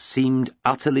Hume seemed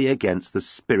utterly against the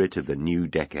spirit of the new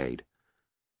decade.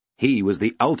 He was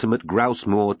the ultimate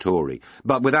Grousemoor Tory,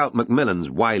 but without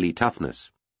Macmillan's wily toughness.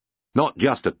 Not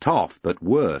just a toff, but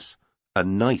worse, a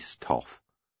nice toff.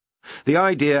 The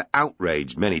idea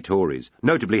outraged many Tories,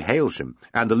 notably Hailsham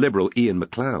and the Liberal Ian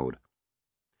MacLeod.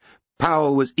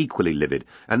 Powell was equally livid,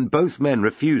 and both men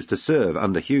refused to serve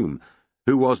under Hume,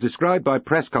 who was described by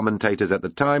press commentators at the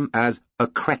time as a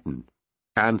cretin,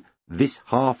 and this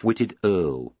half-witted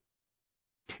Earl.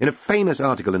 In a famous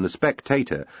article in The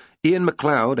Spectator, Ian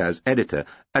MacLeod, as editor,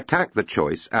 attacked the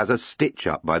choice as a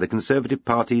stitch-up by the Conservative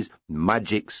Party's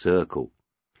magic circle.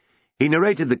 He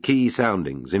narrated the key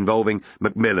soundings involving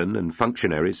Macmillan and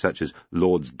functionaries such as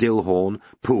Lords Dilhorn,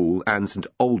 Poole and St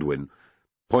Aldwyn,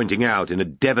 pointing out in a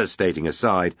devastating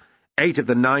aside, 8 of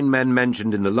the 9 men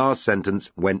mentioned in the last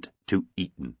sentence went to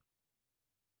Eton.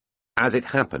 As it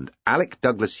happened, Alec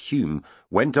Douglas Hume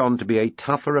went on to be a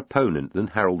tougher opponent than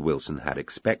Harold Wilson had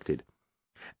expected.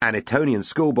 An Etonian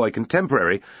schoolboy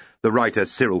contemporary, the writer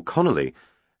Cyril Connolly,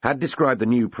 had described the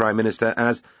new Prime Minister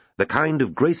as the kind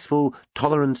of graceful,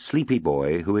 tolerant, sleepy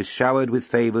boy who is showered with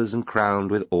favours and crowned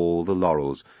with all the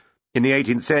laurels. In the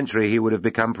 18th century he would have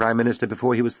become Prime Minister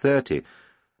before he was 30.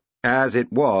 As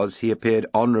it was, he appeared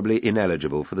honourably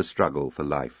ineligible for the struggle for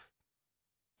life.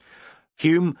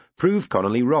 Hume proved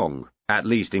Connolly wrong, at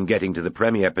least in getting to the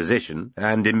Premier position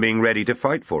and in being ready to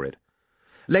fight for it.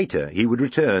 Later he would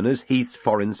return as Heath's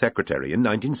Foreign Secretary in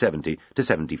 1970 to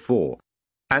 74.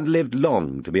 and lived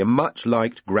long to be a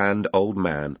much-liked grand old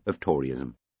man of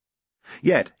Toryism.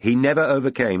 Yet he never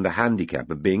overcame the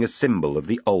handicap of being a symbol of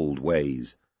the old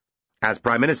ways. As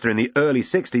Prime Minister in the early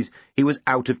 60s, he was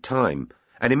out of time,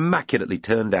 and immaculately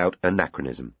turned out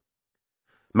anachronism.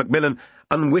 Macmillan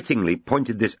unwittingly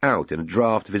pointed this out in a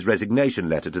draft of his resignation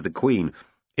letter to the Queen,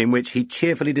 in which he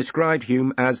cheerfully described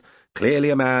Hume as clearly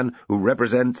a man who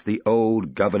represents the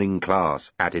old governing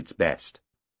class at its best.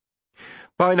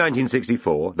 By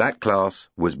 1964, that class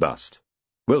was bust.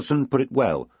 Wilson put it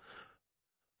well.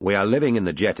 We are living in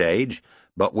the jet age,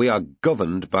 but we are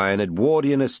governed by an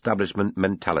Edwardian establishment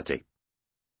mentality.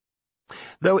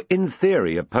 Though in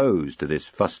theory opposed to this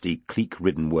fusty,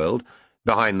 clique-ridden world,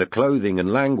 behind the clothing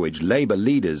and language, Labour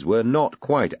leaders were not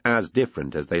quite as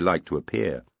different as they liked to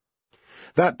appear.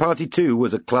 That party, too,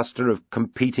 was a cluster of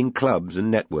competing clubs and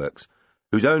networks,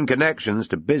 whose own connections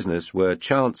to business were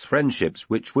chance friendships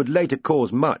which would later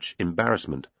cause much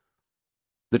embarrassment.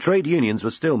 The trade unions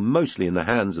were still mostly in the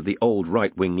hands of the old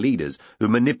right-wing leaders who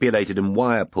manipulated and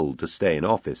wire-pulled to stay in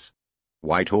office.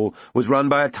 Whitehall was run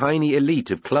by a tiny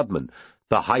elite of clubmen,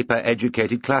 the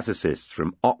hyper-educated classicists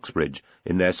from Oxbridge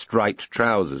in their striped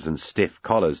trousers and stiff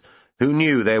collars, who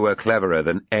knew they were cleverer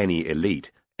than any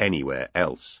elite anywhere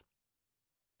else.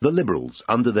 The Liberals,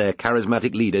 under their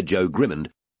charismatic leader Joe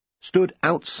Grimmond, stood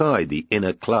outside the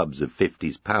inner clubs of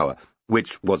 50s power,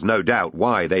 which was no doubt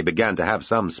why they began to have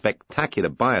some spectacular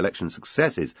by-election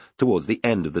successes towards the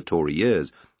end of the Tory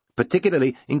years,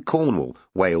 particularly in Cornwall,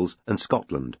 Wales and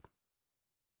Scotland.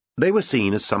 They were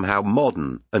seen as somehow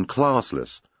modern and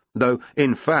classless, though,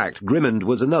 in fact, Grimmond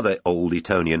was another old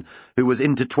Etonian who was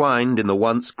intertwined in the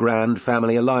once grand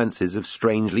family alliances of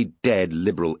strangely dead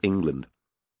Liberal England.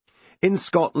 In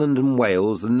Scotland and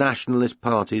Wales, the nationalist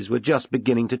parties were just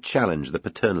beginning to challenge the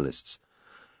paternalists.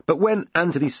 But when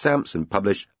Anthony Sampson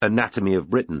published Anatomy of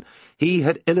Britain, he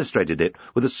had illustrated it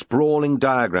with a sprawling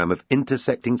diagram of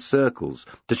intersecting circles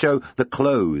to show the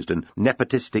closed and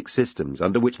nepotistic systems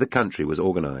under which the country was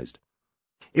organised.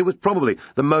 It was probably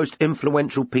the most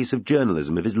influential piece of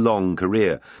journalism of his long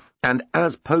career, and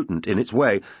as potent in its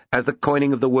way as the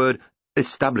coining of the word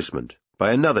establishment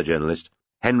by another journalist,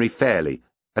 Henry Fairley,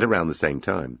 at around the same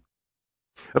time.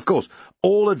 Of course,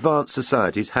 all advanced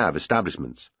societies have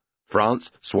establishments.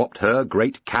 France swapped her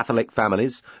great Catholic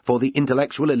families for the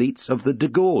intellectual elites of the de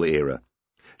Gaulle era.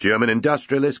 German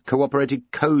industrialists cooperated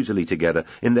cosily together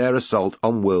in their assault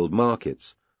on world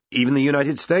markets. Even the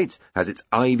United States has its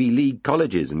Ivy League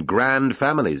colleges and grand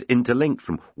families interlinked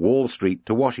from Wall Street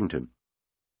to Washington.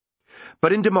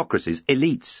 But in democracies,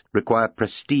 elites require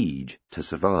prestige to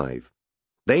survive.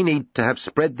 They need to have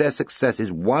spread their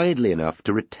successes widely enough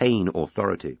to retain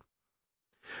authority.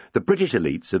 The British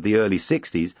elites of the early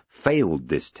 60s failed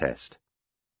this test.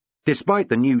 Despite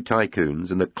the new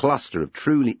tycoons and the cluster of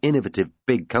truly innovative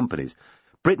big companies,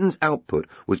 Britain's output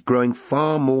was growing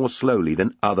far more slowly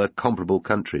than other comparable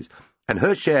countries, and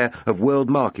her share of world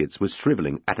markets was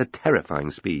shrivelling at a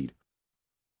terrifying speed.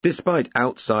 Despite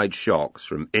outside shocks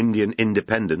from Indian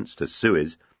independence to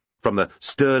Suez, from the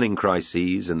Sterling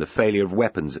crises and the failure of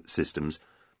weapons systems,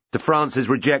 to France's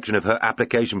rejection of her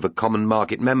application for common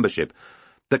market membership,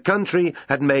 the country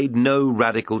had made no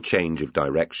radical change of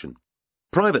direction.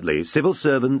 Privately, civil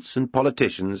servants and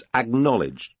politicians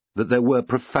acknowledged that there were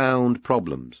profound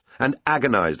problems and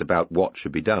agonised about what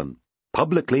should be done.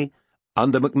 Publicly,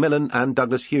 under Macmillan and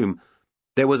Douglas Hume,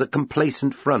 there was a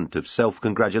complacent front of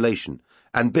self-congratulation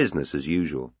and business as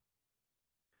usual.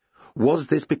 Was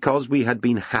this because we had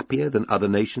been happier than other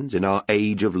nations in our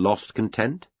age of lost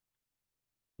content?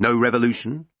 No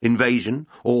revolution, invasion,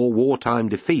 or wartime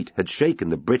defeat had shaken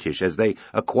the British as they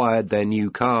acquired their new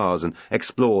cars and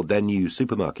explored their new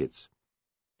supermarkets.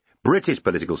 British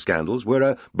political scandals were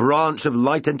a branch of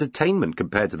light entertainment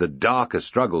compared to the darker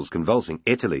struggles convulsing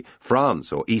Italy,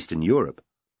 France, or Eastern Europe.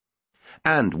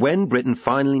 And when Britain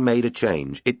finally made a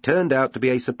change, it turned out to be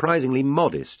a surprisingly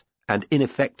modest and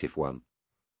ineffective one.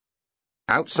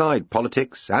 Outside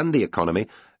politics and the economy,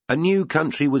 a new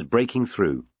country was breaking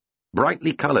through,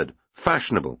 brightly coloured,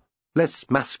 fashionable, less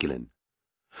masculine.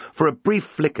 For a brief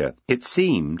flicker, it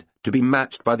seemed to be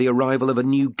matched by the arrival of a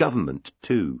new government,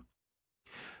 too.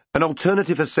 An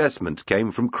alternative assessment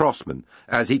came from Crossman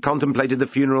as he contemplated the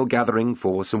funeral gathering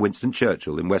for Sir Winston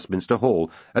Churchill in Westminster Hall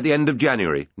at the end of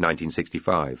January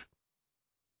 1965.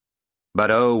 But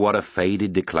oh, what a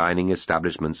faded, declining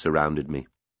establishment surrounded me.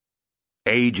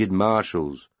 Aged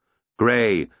marshals,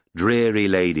 grey, dreary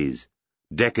ladies,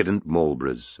 decadent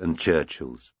Marlboroughs and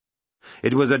Churchills.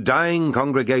 It was a dying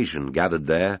congregation gathered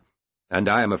there, and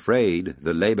I am afraid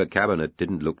the Labour cabinet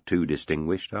didn't look too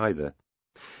distinguished either.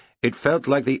 It felt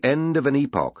like the end of an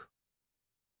epoch.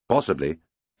 possibly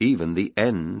even the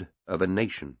end of a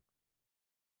nation.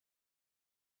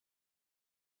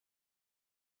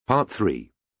 Part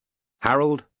 3.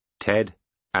 Harold, Ted,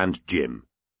 and Jim.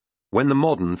 When the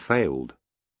Modern Failed.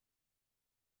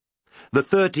 The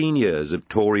 13 years of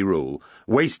Tory rule,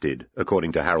 wasted,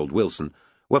 according to Harold Wilson,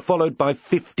 were followed by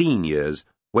 15 years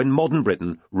when modern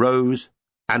Britain rose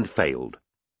and failed.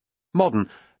 Modern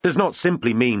does not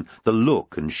simply mean the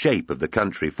look and shape of the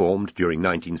country formed during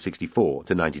 1964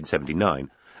 to 1979,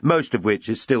 most of which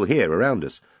is still here around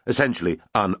us, essentially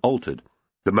unaltered.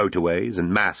 The motorways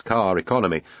and mass car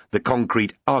economy, the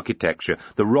concrete architecture,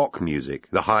 the rock music,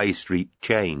 the high street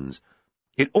chains.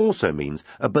 It also means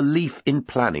a belief in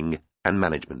planning and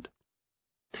management.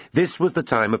 This was the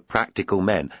time of practical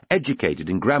men, educated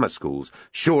in grammar schools,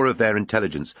 sure of their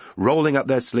intelligence, rolling up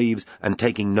their sleeves and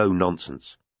taking no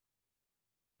nonsense.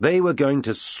 They were going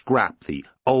to scrap the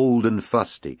old and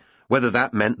fusty, whether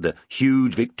that meant the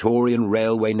huge Victorian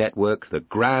railway network, the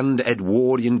grand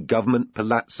Edwardian government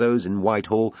palazzos in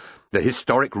Whitehall, the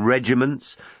historic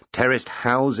regiments, terraced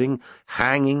housing,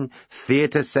 hanging,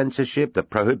 theatre censorship, the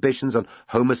prohibitions on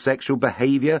homosexual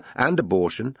behaviour and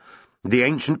abortion, the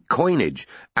ancient coinage,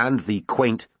 and the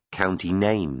quaint county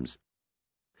names.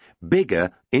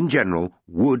 Bigger, in general,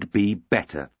 would be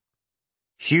better.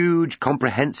 Huge,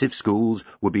 comprehensive schools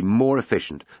would be more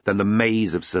efficient than the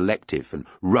maze of selective and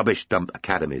rubbish-dump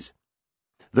academies.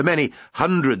 The many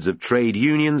hundreds of trade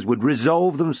unions would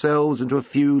resolve themselves into a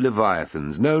few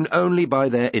leviathans, known only by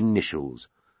their initials.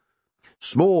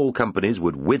 Small companies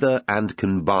would wither and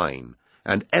combine,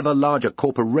 and ever larger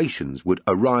corporations would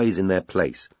arise in their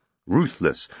place,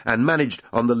 ruthless and managed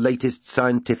on the latest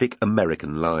scientific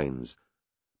American lines.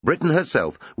 Britain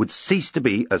herself would cease to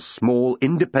be a small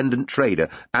independent trader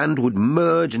and would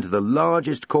merge into the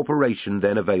largest corporation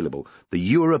then available, the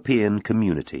European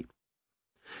Community.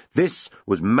 This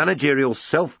was managerial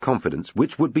self-confidence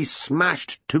which would be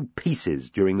smashed to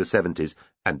pieces during the 70s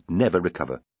and never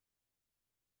recover.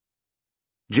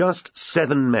 Just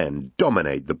 7 men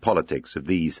dominate the politics of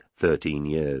these 13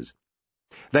 years.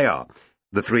 They are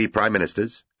the 3 Prime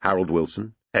Ministers, Harold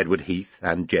Wilson, Edward Heath,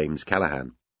 and James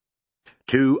Callaghan.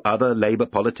 2 other Labour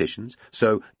politicians,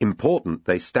 so important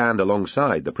they stand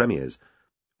alongside the Premiers,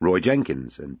 Roy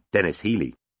Jenkins and Denis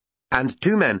Healey, and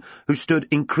 2 men who stood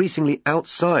increasingly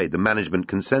outside the management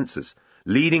consensus,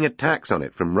 leading attacks on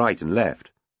it from right and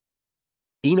left,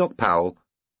 Enoch Powell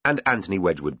and Anthony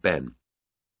Wedgwood Benn.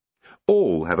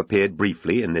 All have appeared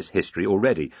briefly in this history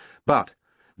already, but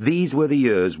these were the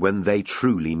years when they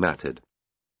truly mattered.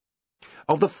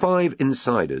 Of the 5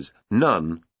 insiders,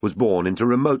 none was born into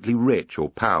remotely rich or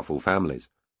powerful families.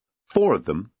 4 of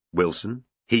them, Wilson,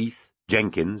 Heath,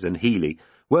 Jenkins, and Healey,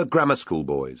 were grammar school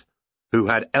boys, who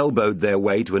had elbowed their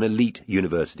way to an elite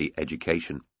university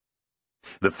education.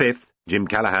 The 5th, Jim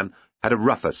Callaghan, had a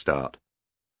rougher start.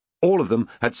 All of them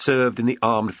had served in the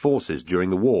armed forces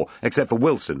during the war, except for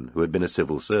Wilson, who had been a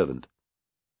civil servant.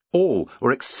 All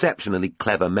were exceptionally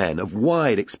clever men of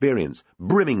wide experience,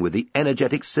 brimming with the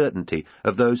energetic certainty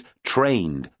of those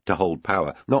trained to hold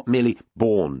power, not merely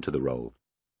born to the role.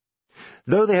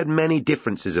 Though they had many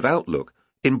differences of outlook,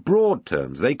 in broad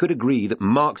terms they could agree that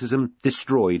Marxism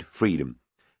destroyed freedom,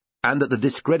 and that the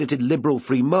discredited liberal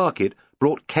free market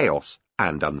brought chaos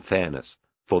and unfairness.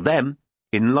 For them,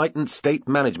 enlightened state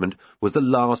management was the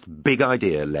last big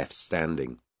idea left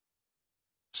standing.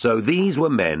 So these were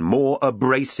men more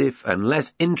abrasive and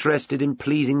less interested in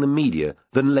pleasing the media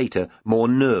than later, more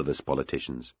nervous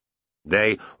politicians.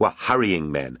 They were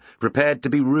hurrying men, prepared to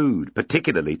be rude,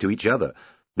 particularly to each other.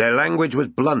 Their language was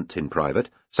blunt in private,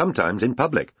 sometimes in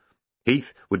public.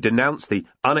 Heath would denounce the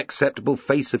unacceptable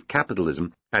face of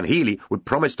capitalism, and Healey would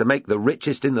promise to make the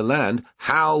richest in the land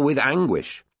howl with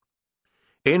anguish.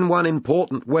 In one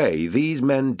important way, these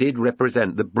men did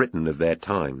represent the Britain of their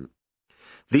time.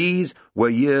 These were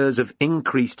years of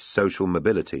increased social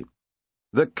mobility.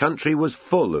 The country was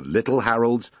full of little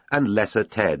Harolds and lesser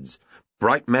Teds,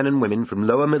 bright men and women from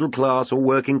lower middle-class or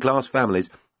working-class families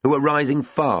who were rising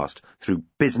fast through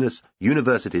business,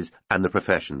 universities, and the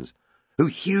professions, who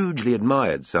hugely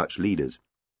admired such leaders.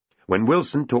 When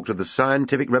Wilson talked of the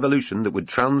scientific revolution that would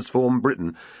transform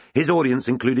Britain, his audience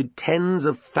included tens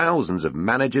of thousands of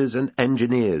managers and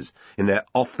engineers in their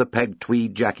off-the-peg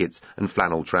tweed jackets and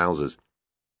flannel trousers.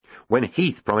 When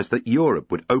Heath promised that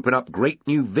Europe would open up great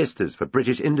new vistas for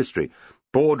British industry,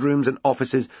 boardrooms and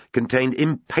offices contained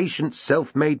impatient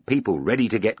self-made people ready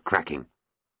to get cracking.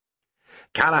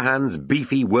 Callaghan's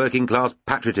beefy working-class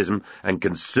patriotism and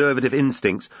conservative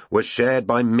instincts were shared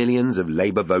by millions of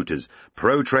Labour voters,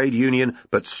 pro-trade union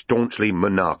but staunchly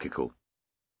monarchical.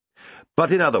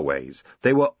 But in other ways,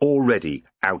 they were already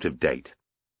out of date.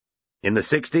 In the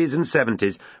 60s and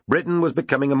 70s, Britain was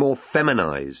becoming a more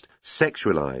feminized,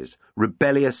 sexualized,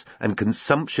 rebellious and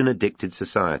consumption-addicted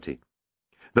society.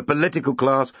 The political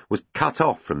class was cut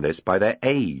off from this by their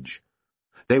age.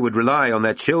 They would rely on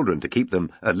their children to keep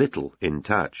them a little in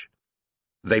touch.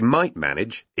 They might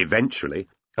manage, eventually,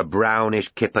 a brownish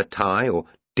kipper tie or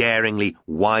daringly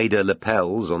wider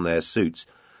lapels on their suits,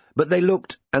 but they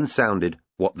looked and sounded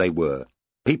what they were,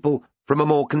 people from a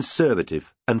more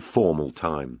conservative and formal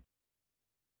time.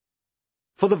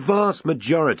 For the vast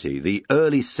majority, the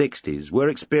early 60s were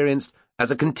experienced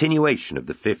as a continuation of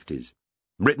the 50s.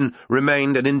 Britain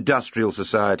remained an industrial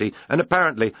society and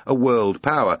apparently a world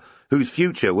power, whose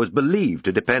future was believed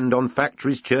to depend on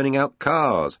factories churning out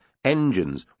cars,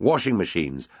 engines, washing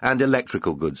machines, and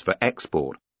electrical goods for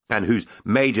export, and whose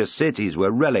major cities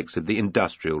were relics of the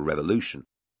Industrial Revolution.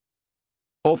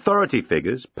 Authority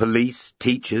figures, police,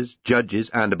 teachers, judges,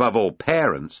 and above all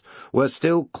parents, were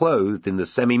still clothed in the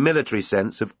semi-military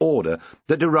sense of order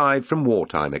that derived from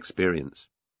wartime experience.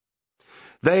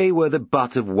 They were the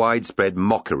butt of widespread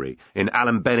mockery in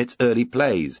Alan Bennett's early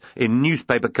plays, in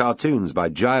newspaper cartoons by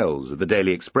Giles of the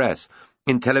Daily Express,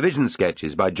 in television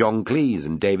sketches by John Cleese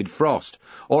and David Frost,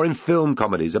 or in film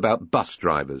comedies about bus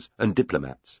drivers and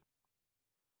diplomats.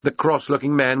 The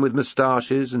cross-looking men with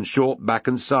moustaches and short back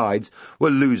and sides were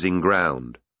losing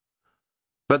ground.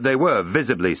 But they were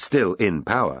visibly still in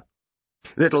power.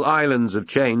 Little islands of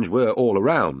change were all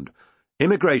around.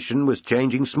 Immigration was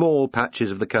changing small patches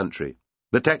of the country,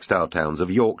 the textile towns of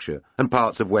Yorkshire and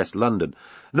parts of West London,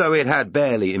 though it had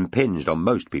barely impinged on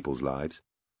most people's lives.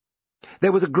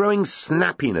 There was a growing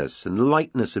snappiness and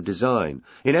lightness of design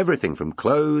in everything from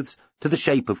clothes to the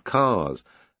shape of cars,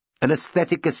 an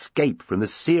aesthetic escape from the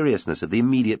seriousness of the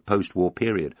immediate post-war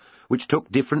period, which took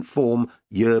different form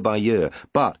year by year,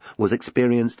 but was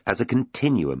experienced as a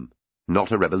continuum,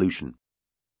 not a revolution.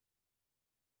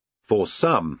 For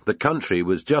some, the country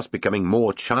was just becoming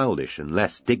more childish and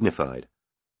less dignified.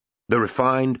 The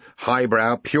refined,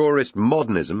 highbrow, purist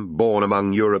modernism born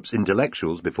among Europe's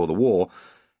intellectuals before the war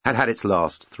had had its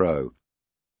last throw.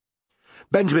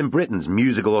 Benjamin Britten's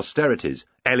musical austerities,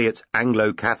 Eliot's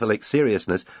Anglo-Catholic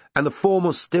seriousness, and the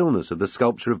formal stillness of the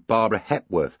sculpture of Barbara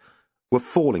Hepworth were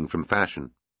falling from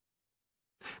fashion.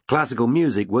 Classical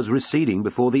music was receding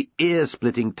before the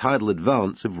ear-splitting tidal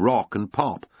advance of rock and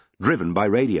pop, driven by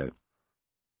radio.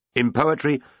 In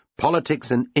poetry,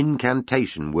 politics and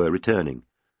incantation were returning.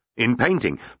 In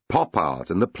painting, pop art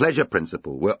and the pleasure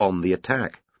principle were on the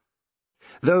attack.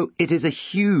 Though it is a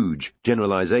huge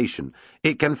generalization,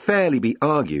 it can fairly be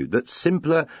argued that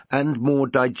simpler and more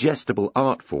digestible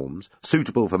art forms,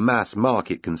 suitable for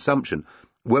mass-market consumption,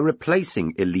 were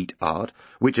replacing elite art,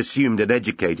 which assumed an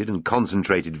educated and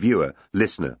concentrated viewer,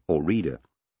 listener, or reader.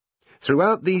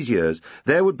 Throughout these years,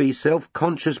 there would be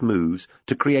self-conscious moves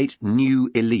to create new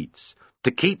elites,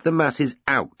 to keep the masses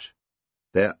out.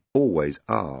 There always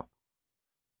are.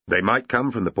 They might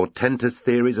come from the portentous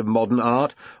theories of modern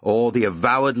art, or the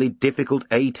avowedly difficult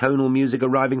atonal music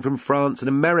arriving from France and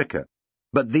America,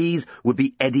 but these would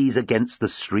be eddies against the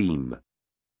stream.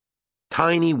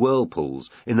 Tiny whirlpools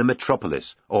in the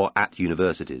metropolis or at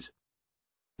universities.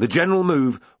 The general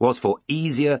move was for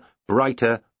easier,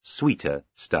 brighter, sweeter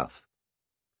stuff.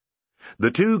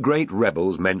 The two great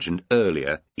rebels mentioned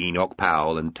earlier, Enoch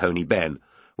Powell and Tony Benn,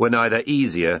 were neither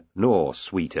easier nor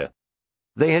sweeter.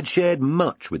 They had shared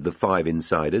much with the Five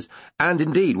Insiders, and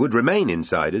indeed would remain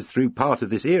insiders through part of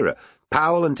this era,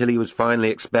 Powell until he was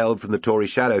finally expelled from the Tory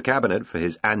shadow cabinet for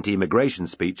his anti-immigration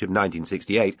speech of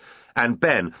 1968, and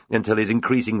Benn until his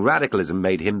increasing radicalism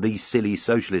made him the silly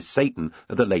socialist Satan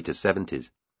of the later 70s.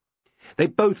 They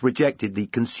both rejected the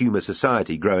consumer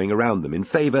society growing around them in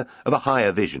favour of a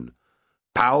higher vision.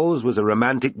 Powell's was a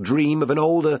romantic dream of an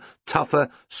older, tougher,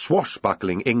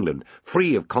 swashbuckling England,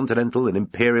 free of continental and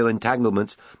imperial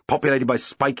entanglements, populated by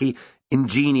spiky,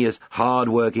 ingenious,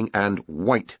 hard-working and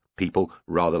white people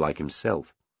rather like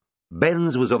himself.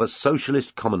 Benn's was of a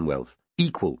socialist commonwealth,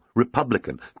 equal,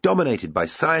 republican, dominated by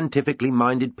scientifically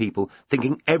minded people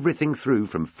thinking everything through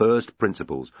from first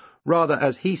principles, rather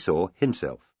as he saw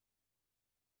himself.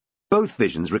 Both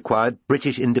visions required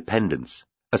British independence,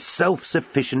 a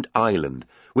self-sufficient island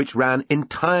which ran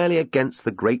entirely against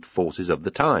the great forces of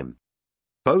the time.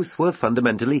 Both were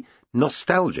fundamentally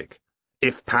nostalgic.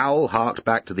 If Powell harked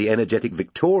back to the energetic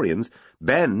Victorians,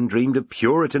 Benn dreamed of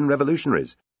Puritan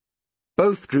revolutionaries.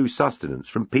 Both drew sustenance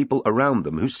from people around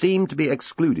them who seemed to be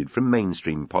excluded from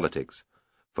mainstream politics.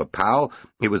 For Powell,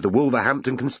 it was the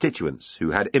Wolverhampton constituents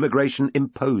who had immigration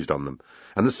imposed on them,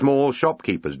 and the small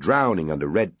shopkeepers drowning under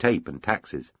red tape and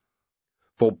taxes.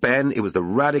 For Ben, it was the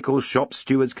radical shop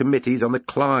stewards' committees on the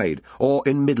Clyde or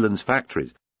in Midlands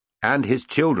factories, and his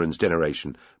children's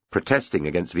generation protesting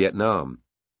against Vietnam.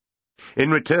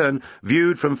 In return,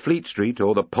 viewed from Fleet Street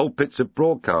or the pulpits of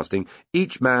broadcasting,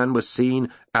 each man was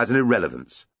seen as an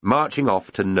irrelevance, marching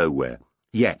off to nowhere.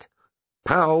 Yet,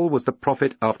 Powell was the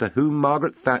prophet after whom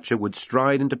Margaret Thatcher would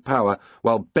stride into power,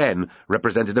 while Ben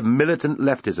represented a militant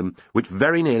leftism which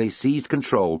very nearly seized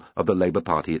control of the Labour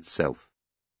Party itself.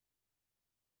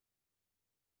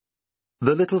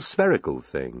 The little spherical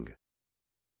thing.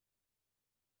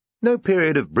 No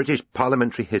period of British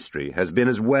parliamentary history has been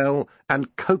as well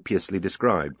and copiously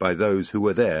described by those who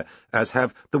were there as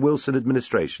have the Wilson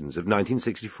administrations of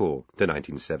 1964 to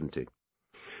 1970.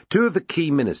 Two of the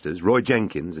key ministers, Roy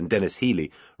Jenkins and Denis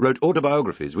Healey, wrote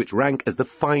autobiographies which rank as the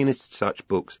finest such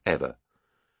books ever.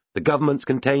 The governments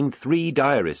contained 3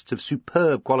 diarists of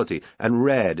superb quality and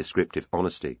rare descriptive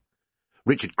honesty.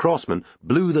 Richard Crossman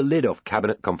blew the lid off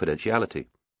cabinet confidentiality.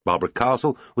 Barbara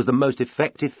Castle was the most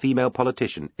effective female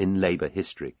politician in Labour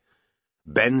history.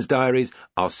 Ben's diaries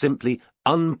are simply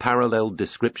unparalleled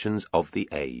descriptions of the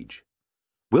age.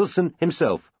 Wilson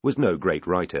himself was no great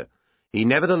writer. He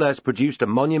nevertheless produced a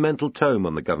monumental tome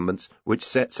on the governments which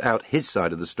sets out his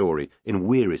side of the story in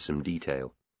wearisome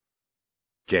detail.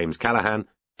 James Callaghan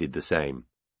did the same.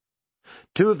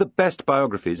 Two of the best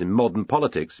biographies in modern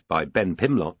politics, by Ben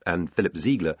Pimlott and Philip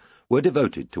Ziegler, were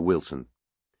devoted to Wilson.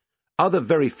 Other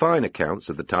very fine accounts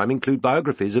of the time include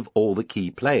biographies of all the key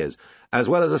players, as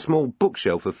well as a small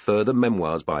bookshelf of further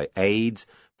memoirs by aides,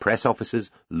 press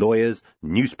officers, lawyers,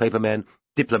 newspapermen,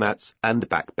 diplomats, and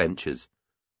backbenchers.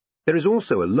 There is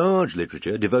also a large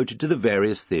literature devoted to the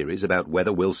various theories about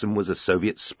whether Wilson was a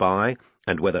Soviet spy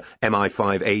and whether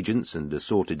MI5 agents and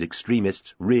assorted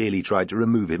extremists really tried to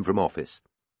remove him from office.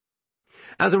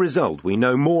 As a result, we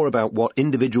know more about what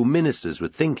individual ministers were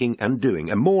thinking and doing,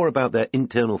 and more about their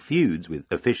internal feuds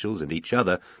with officials and each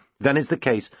other than is the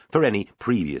case for any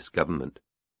previous government.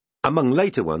 Among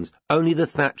later ones, only the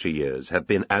Thatcher years have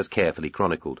been as carefully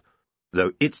chronicled,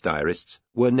 though its diarists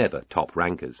were never top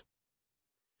rankers.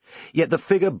 Yet the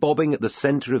figure bobbing at the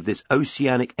centre of this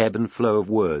oceanic ebb and flow of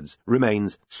words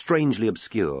remains strangely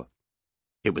obscure.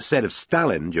 It was said of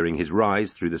Stalin during his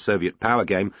rise through the Soviet power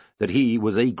game that he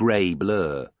was a grey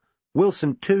blur.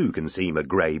 Wilson too can seem a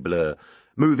grey blur,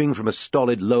 moving from a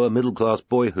stolid lower-middle-class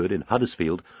boyhood in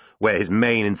Huddersfield, where his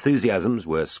main enthusiasms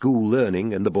were school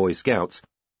learning and the Boy Scouts,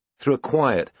 through a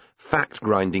quiet,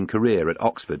 fact-grinding career at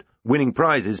Oxford, winning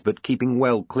prizes but keeping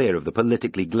well clear of the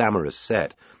politically glamorous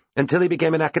set, until he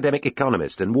became an academic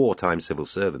economist and wartime civil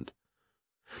servant.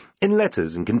 In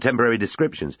letters and contemporary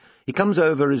descriptions, he comes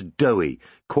over as doughy,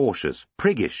 cautious,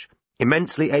 priggish,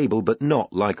 immensely able but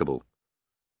not likeable.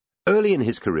 Early in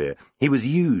his career, he was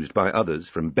used by others,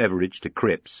 from Beveridge to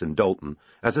Cripps and Dalton,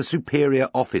 as a superior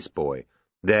office boy,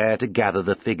 there to gather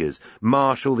the figures,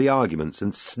 marshal the arguments,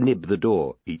 and snib the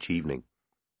door each evening.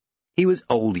 He was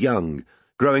old-young,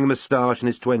 growing a moustache in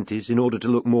his 20s in order to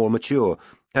look more mature,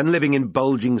 and living in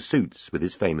bulging suits with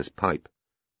his famous pipe.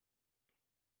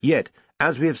 Yet,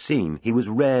 as we have seen, he was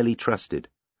rarely trusted.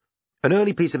 An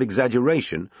early piece of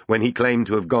exaggeration, when he claimed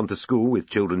to have gone to school with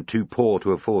children too poor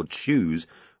to afford shoes,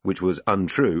 which was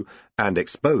untrue, and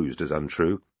exposed as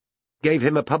untrue, gave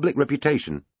him a public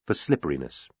reputation for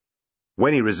slipperiness.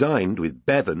 When he resigned with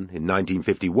Bevan in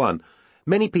 1951,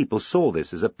 many people saw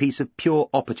this as a piece of pure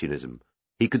opportunism.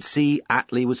 He could see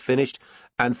Attlee was finished,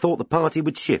 and thought the party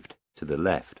would shift to the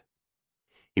left.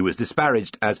 He was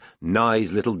disparaged as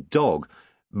Nye's little dog,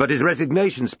 but his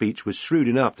resignation speech was shrewd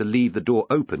enough to leave the door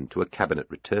open to a cabinet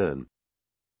return.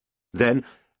 Then,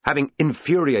 having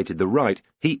infuriated the right,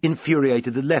 he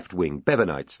infuriated the left-wing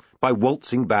Bevanites by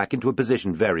waltzing back into a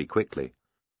position very quickly.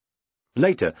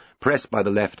 Later, pressed by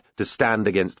the left to stand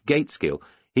against Gateskill,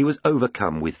 he was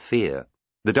overcome with fear.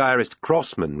 The diarist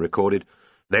Crossman recorded,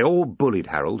 "They all bullied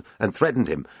Harold and threatened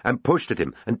him and pushed at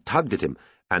him and tugged at him,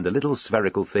 and the little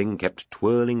spherical thing kept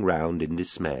twirling round in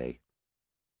dismay."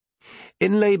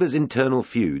 In Labour's internal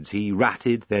feuds, he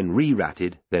ratted, then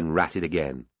re-ratted, then ratted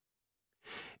again.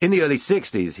 In the early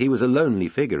 60s, he was a lonely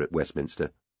figure at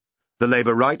Westminster. The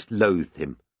Labour right loathed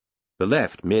him. The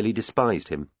left merely despised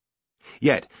him.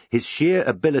 Yet his sheer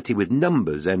ability with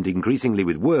numbers and increasingly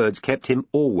with words kept him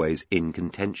always in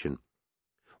contention.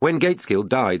 When Gateskill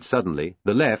died suddenly,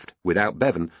 the left, without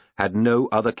Bevan, had no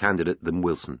other candidate than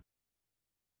Wilson.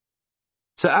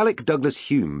 Sir Alec Douglas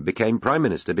Hume became Prime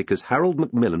Minister because Harold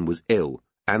Macmillan was ill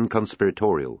and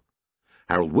conspiratorial.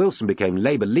 Harold Wilson became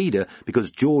Labour leader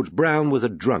because George Brown was a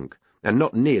drunk and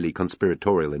not nearly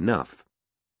conspiratorial enough.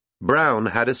 Brown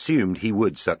had assumed he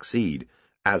would succeed,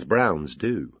 as Browns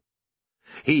do.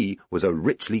 He was a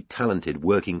richly talented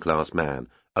working-class man,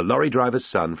 a lorry driver's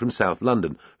son from South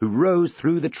London, who rose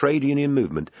through the trade union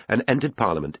movement and entered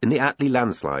Parliament in the Attlee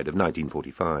landslide of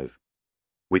 1945.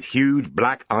 With huge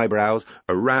black eyebrows,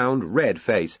 a round red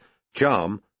face,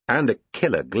 charm, and a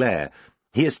killer glare,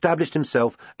 he established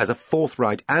himself as a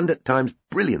forthright and at times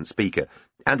brilliant speaker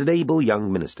and an able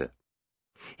young minister.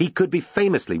 He could be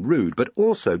famously rude, but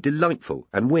also delightful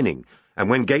and winning, and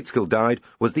when Gaitskell died,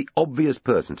 was the obvious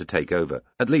person to take over,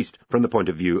 at least from the point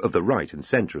of view of the right and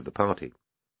centre of the party.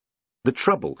 The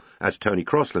trouble, as Tony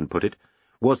Crosland put it,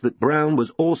 was that Brown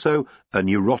was also a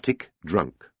neurotic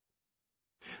drunk.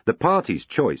 The party's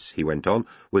choice, he went on,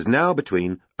 was now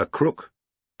between a crook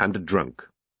and a drunk.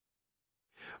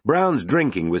 Brown's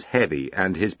drinking was heavy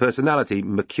and his personality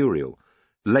mercurial.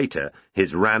 Later,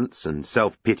 his rants and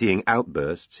self-pitying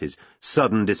outbursts, his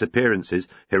sudden disappearances,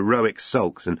 heroic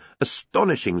sulks, and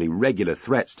astonishingly regular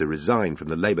threats to resign from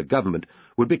the Labour government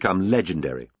would become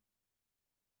legendary.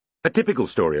 A typical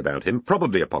story about him,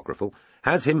 probably apocryphal,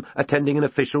 has him attending an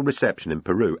official reception in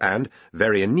Peru and,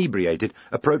 very inebriated,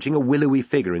 approaching a willowy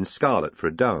figure in scarlet for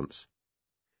a dance.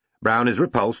 Brown is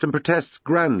repulsed and protests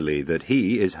grandly that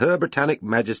he is Her Britannic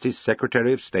Majesty's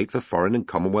Secretary of State for Foreign and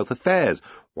Commonwealth Affairs.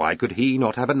 Why could he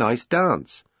not have a nice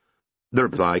dance? The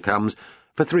reply comes,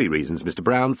 for 3 reasons, Mr.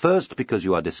 Brown. First, because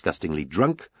you are disgustingly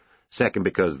drunk. Second,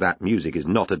 because that music is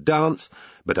not a dance,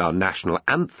 but our national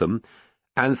anthem.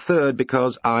 And third,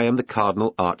 because I am the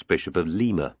Cardinal Archbishop of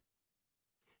Lima.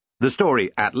 The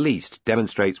story, at least,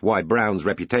 demonstrates why Brown's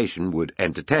reputation would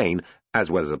entertain,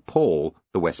 as well as appall,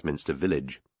 the Westminster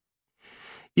village.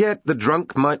 Yet the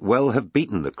drunk might well have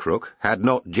beaten the crook had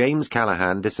not James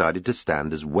Callaghan decided to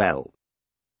stand as well.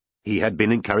 He had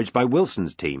been encouraged by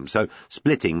Wilson's team, so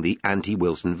splitting the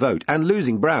anti-Wilson vote and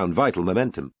losing Brown vital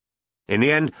momentum. In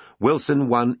the end, Wilson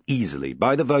won easily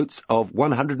by the votes of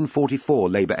 144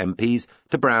 Labour MPs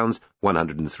to Brown's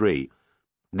 103.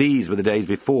 These were the days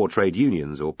before trade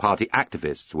unions or party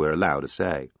activists were allowed a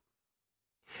say.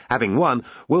 Having won,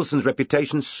 Wilson's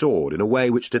reputation soared in a way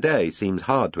which today seems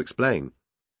hard to explain.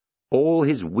 All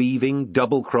his weaving,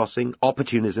 double-crossing,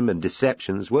 opportunism and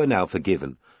deceptions were now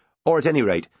forgiven, or at any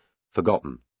rate,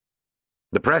 forgotten.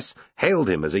 The press hailed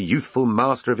him as a youthful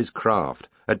master of his craft,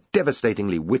 a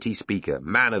devastatingly witty speaker,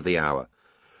 man of the hour.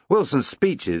 Wilson's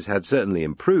speeches had certainly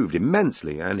improved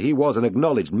immensely, and he was an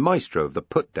acknowledged maestro of the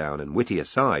put-down and witty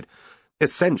aside,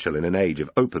 essential in an age of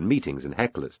open meetings and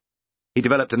hecklers. He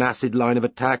developed an acid line of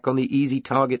attack on the easy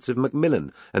targets of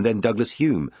Macmillan and then Douglas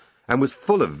Hume, and was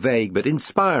full of vague but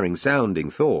inspiring-sounding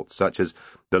thoughts such as,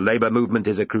 the Labour movement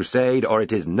is a crusade or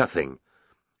it is nothing,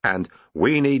 and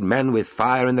we need men with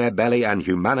fire in their belly and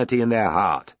humanity in their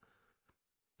heart.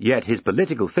 Yet his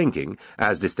political thinking,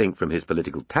 as distinct from his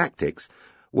political tactics,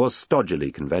 was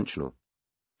stodgily conventional.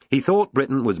 He thought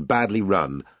Britain was badly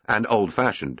run and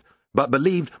old-fashioned, but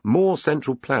believed more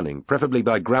central planning, preferably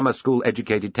by grammar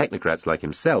school-educated technocrats like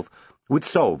himself, would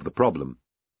solve the problem.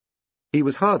 He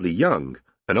was hardly young,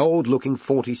 an old-looking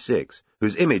 46,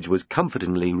 whose image was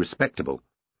comfortingly respectable.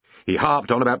 He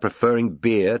harped on about preferring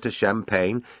beer to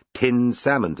champagne, tinned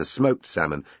salmon to smoked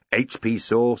salmon, HP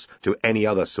sauce to any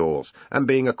other sauce, and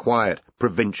being a quiet,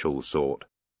 provincial sort.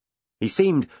 He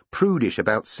seemed prudish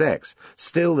about sex,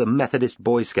 still a Methodist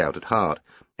Boy Scout at heart,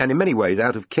 and in many ways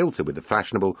out of kilter with the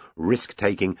fashionable,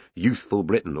 risk-taking, youthful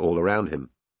Britain all around him.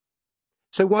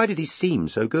 So why did he seem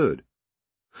so good?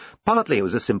 Partly it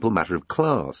was a simple matter of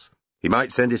class. He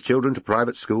might send his children to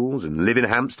private schools and live in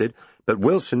Hampstead, but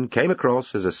Wilson came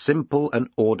across as a simple and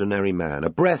ordinary man, a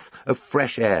breath of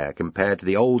fresh air compared to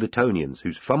the old Etonians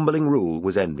whose fumbling rule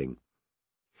was ending.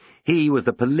 He was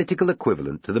the political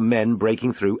equivalent to the men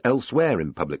breaking through elsewhere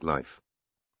in public life.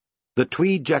 The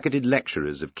tweed-jacketed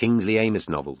lecturers of Kingsley Amis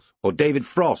novels, or David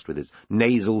Frost with his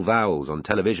nasal vowels on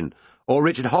television, or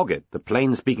Richard Hoggett, the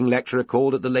plain-speaking lecturer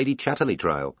called at the Lady Chatterley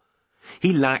trial.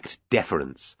 He lacked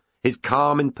deference. His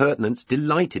calm impertinence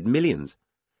delighted millions.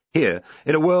 Here,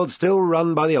 in a world still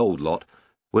run by the old lot,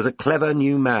 was a clever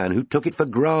new man who took it for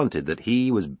granted that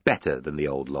he was better than the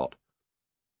old lot.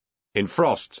 In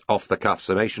Frost's off-the-cuff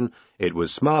summation, it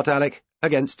was smart Alec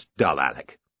against dull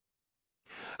Alec.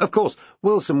 Of course,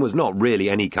 Wilson was not really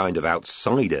any kind of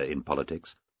outsider in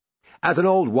politics. As an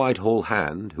old Whitehall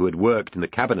hand who had worked in the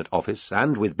Cabinet Office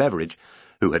and with Beveridge,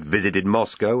 who had visited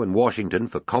Moscow and Washington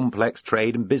for complex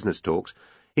trade and business talks,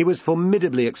 he was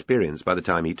formidably experienced by the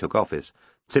time he took office,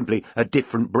 simply a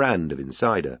different brand of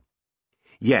insider.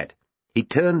 Yet he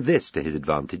turned this to his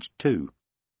advantage too.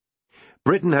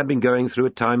 Britain had been going through a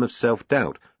time of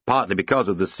self-doubt, partly because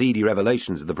of the seedy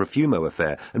revelations of the Profumo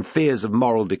affair and fears of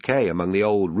moral decay among the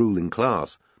old ruling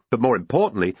class, but more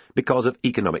importantly, because of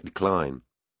economic decline.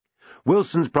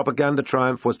 Wilson's propaganda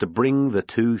triumph was to bring the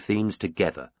two themes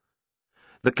together.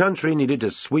 The country needed to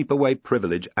sweep away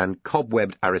privilege and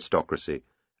cobwebbed aristocracy,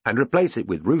 and replace it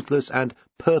with ruthless and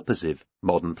purposive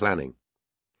modern planning.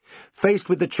 Faced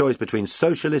with the choice between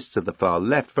socialists of the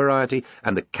far-left variety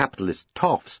and the capitalist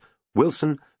toffs,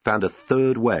 Wilson found a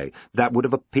third way that would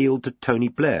have appealed to Tony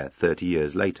Blair 30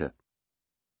 years later.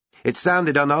 It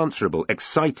sounded unanswerable,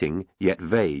 exciting, yet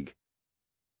vague.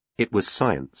 It was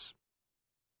science.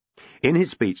 In his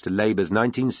speech to Labour's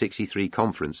 1963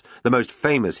 conference, the most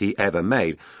famous he ever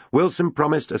made, Wilson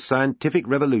promised a scientific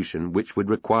revolution which would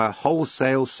require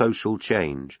wholesale social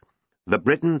change. The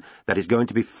Britain that is going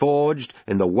to be forged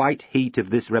in the white heat of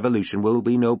this revolution will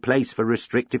be no place for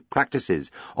restrictive practices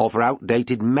or for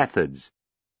outdated methods.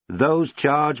 Those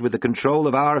charged with the control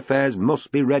of our affairs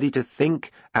must be ready to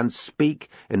think and speak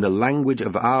in the language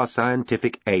of our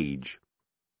scientific age.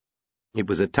 It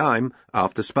was a time,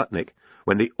 after Sputnik,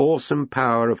 when the awesome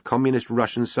power of communist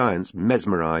Russian science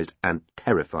mesmerized and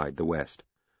terrified the West.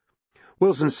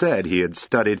 Wilson said he had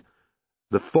studied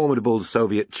the formidable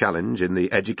Soviet challenge in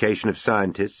the education of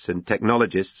scientists and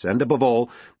technologists, and above all,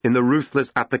 in the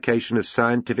ruthless application of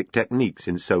scientific techniques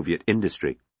in Soviet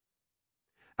industry.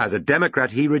 As a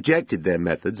Democrat, he rejected their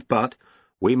methods, but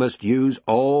we must use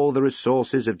all the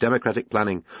resources of democratic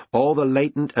planning, all the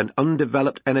latent and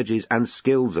undeveloped energies and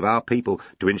skills of our people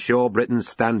to ensure Britain's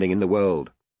standing in the world.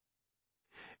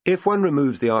 If one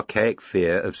removes the archaic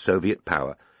fear of Soviet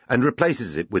power and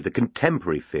replaces it with the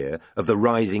contemporary fear of the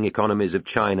rising economies of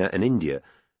China and India,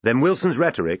 then Wilson's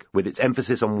rhetoric, with its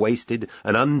emphasis on wasted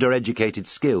and undereducated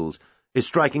skills, is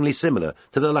strikingly similar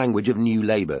to the language of New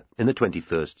Labour in the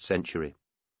 21st century.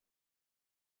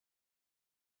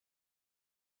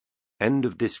 End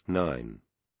of Disc 9.